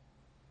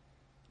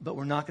 But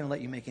we're not going to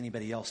let you make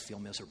anybody else feel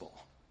miserable.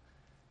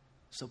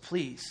 So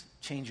please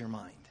change your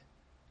mind.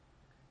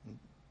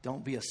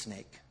 Don't be a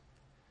snake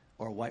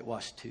or a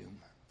whitewashed tomb.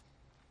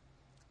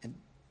 And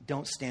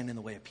don't stand in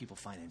the way of people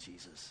finding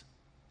Jesus.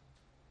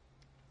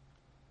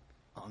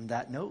 On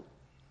that note,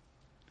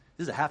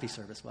 this is a happy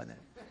service, wasn't it?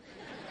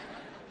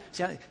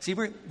 See,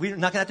 we're not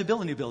going to have to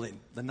build a new building.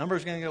 The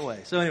number's going to go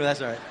away. So anyway,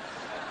 that's all right.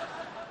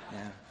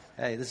 Yeah.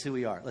 Hey, this is who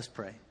we are. Let's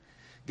pray.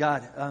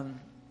 God,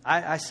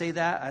 I say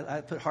that.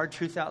 I put hard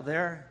truth out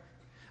there.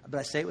 But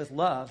I say it with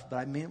love. But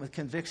I mean it with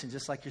conviction,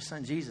 just like your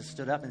son Jesus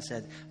stood up and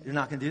said, you're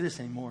not going to do this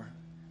anymore.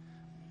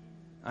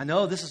 I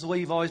know this is the way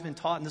you've always been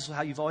taught, and this is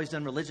how you've always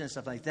done religion and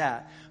stuff like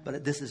that.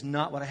 But this is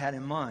not what I had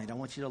in mind. I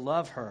want you to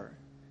love her.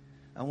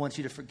 I want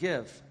you to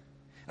forgive.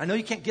 I know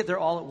you can't get there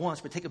all at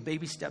once, but take a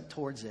baby step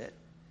towards it.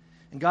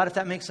 And God, if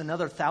that makes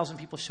another 1,000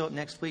 people show up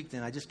next week,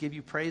 then I just give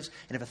you praise.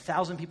 And if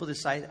 1,000 people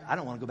decide, I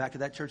don't want to go back to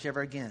that church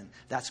ever again,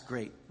 that's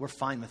great. We're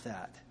fine with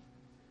that.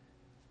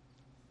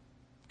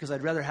 Because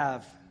I'd rather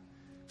have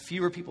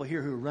fewer people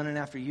here who are running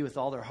after you with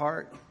all their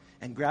heart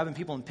and grabbing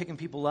people and picking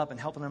people up and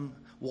helping them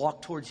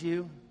walk towards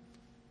you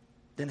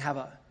than have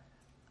a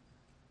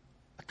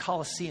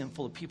coliseum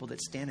full of people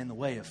that stand in the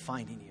way of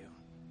finding you.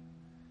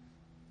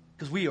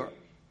 Because we are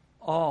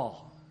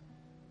all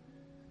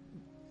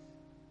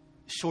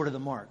short of the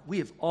mark. We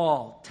have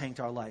all tanked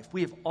our life.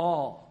 We have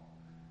all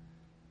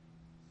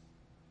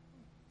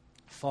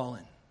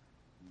fallen.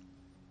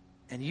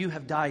 And you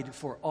have died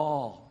for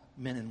all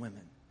men and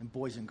women and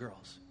boys and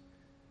girls.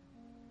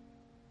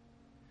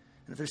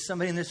 And if there's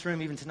somebody in this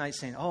room even tonight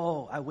saying,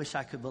 oh, I wish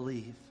I could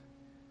believe,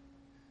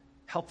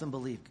 help them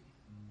believe.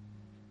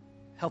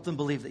 Help them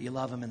believe that you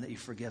love them and that you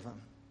forgive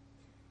them.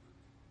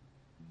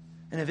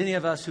 And if any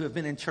of us who have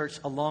been in church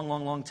a long,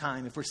 long, long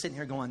time, if we're sitting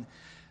here going,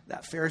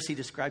 that Pharisee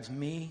describes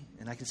me,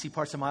 and I can see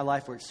parts of my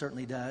life where it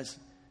certainly does,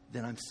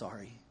 then I'm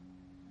sorry.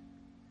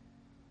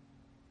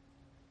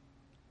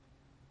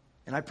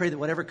 And I pray that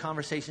whatever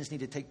conversations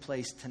need to take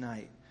place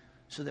tonight,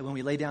 so that when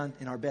we lay down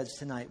in our beds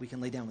tonight, we can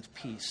lay down with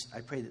peace.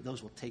 I pray that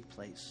those will take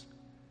place.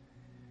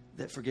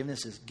 That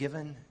forgiveness is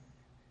given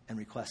and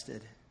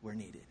requested where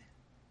needed.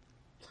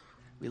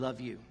 We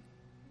love you.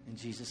 In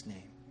Jesus'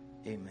 name,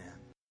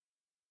 amen.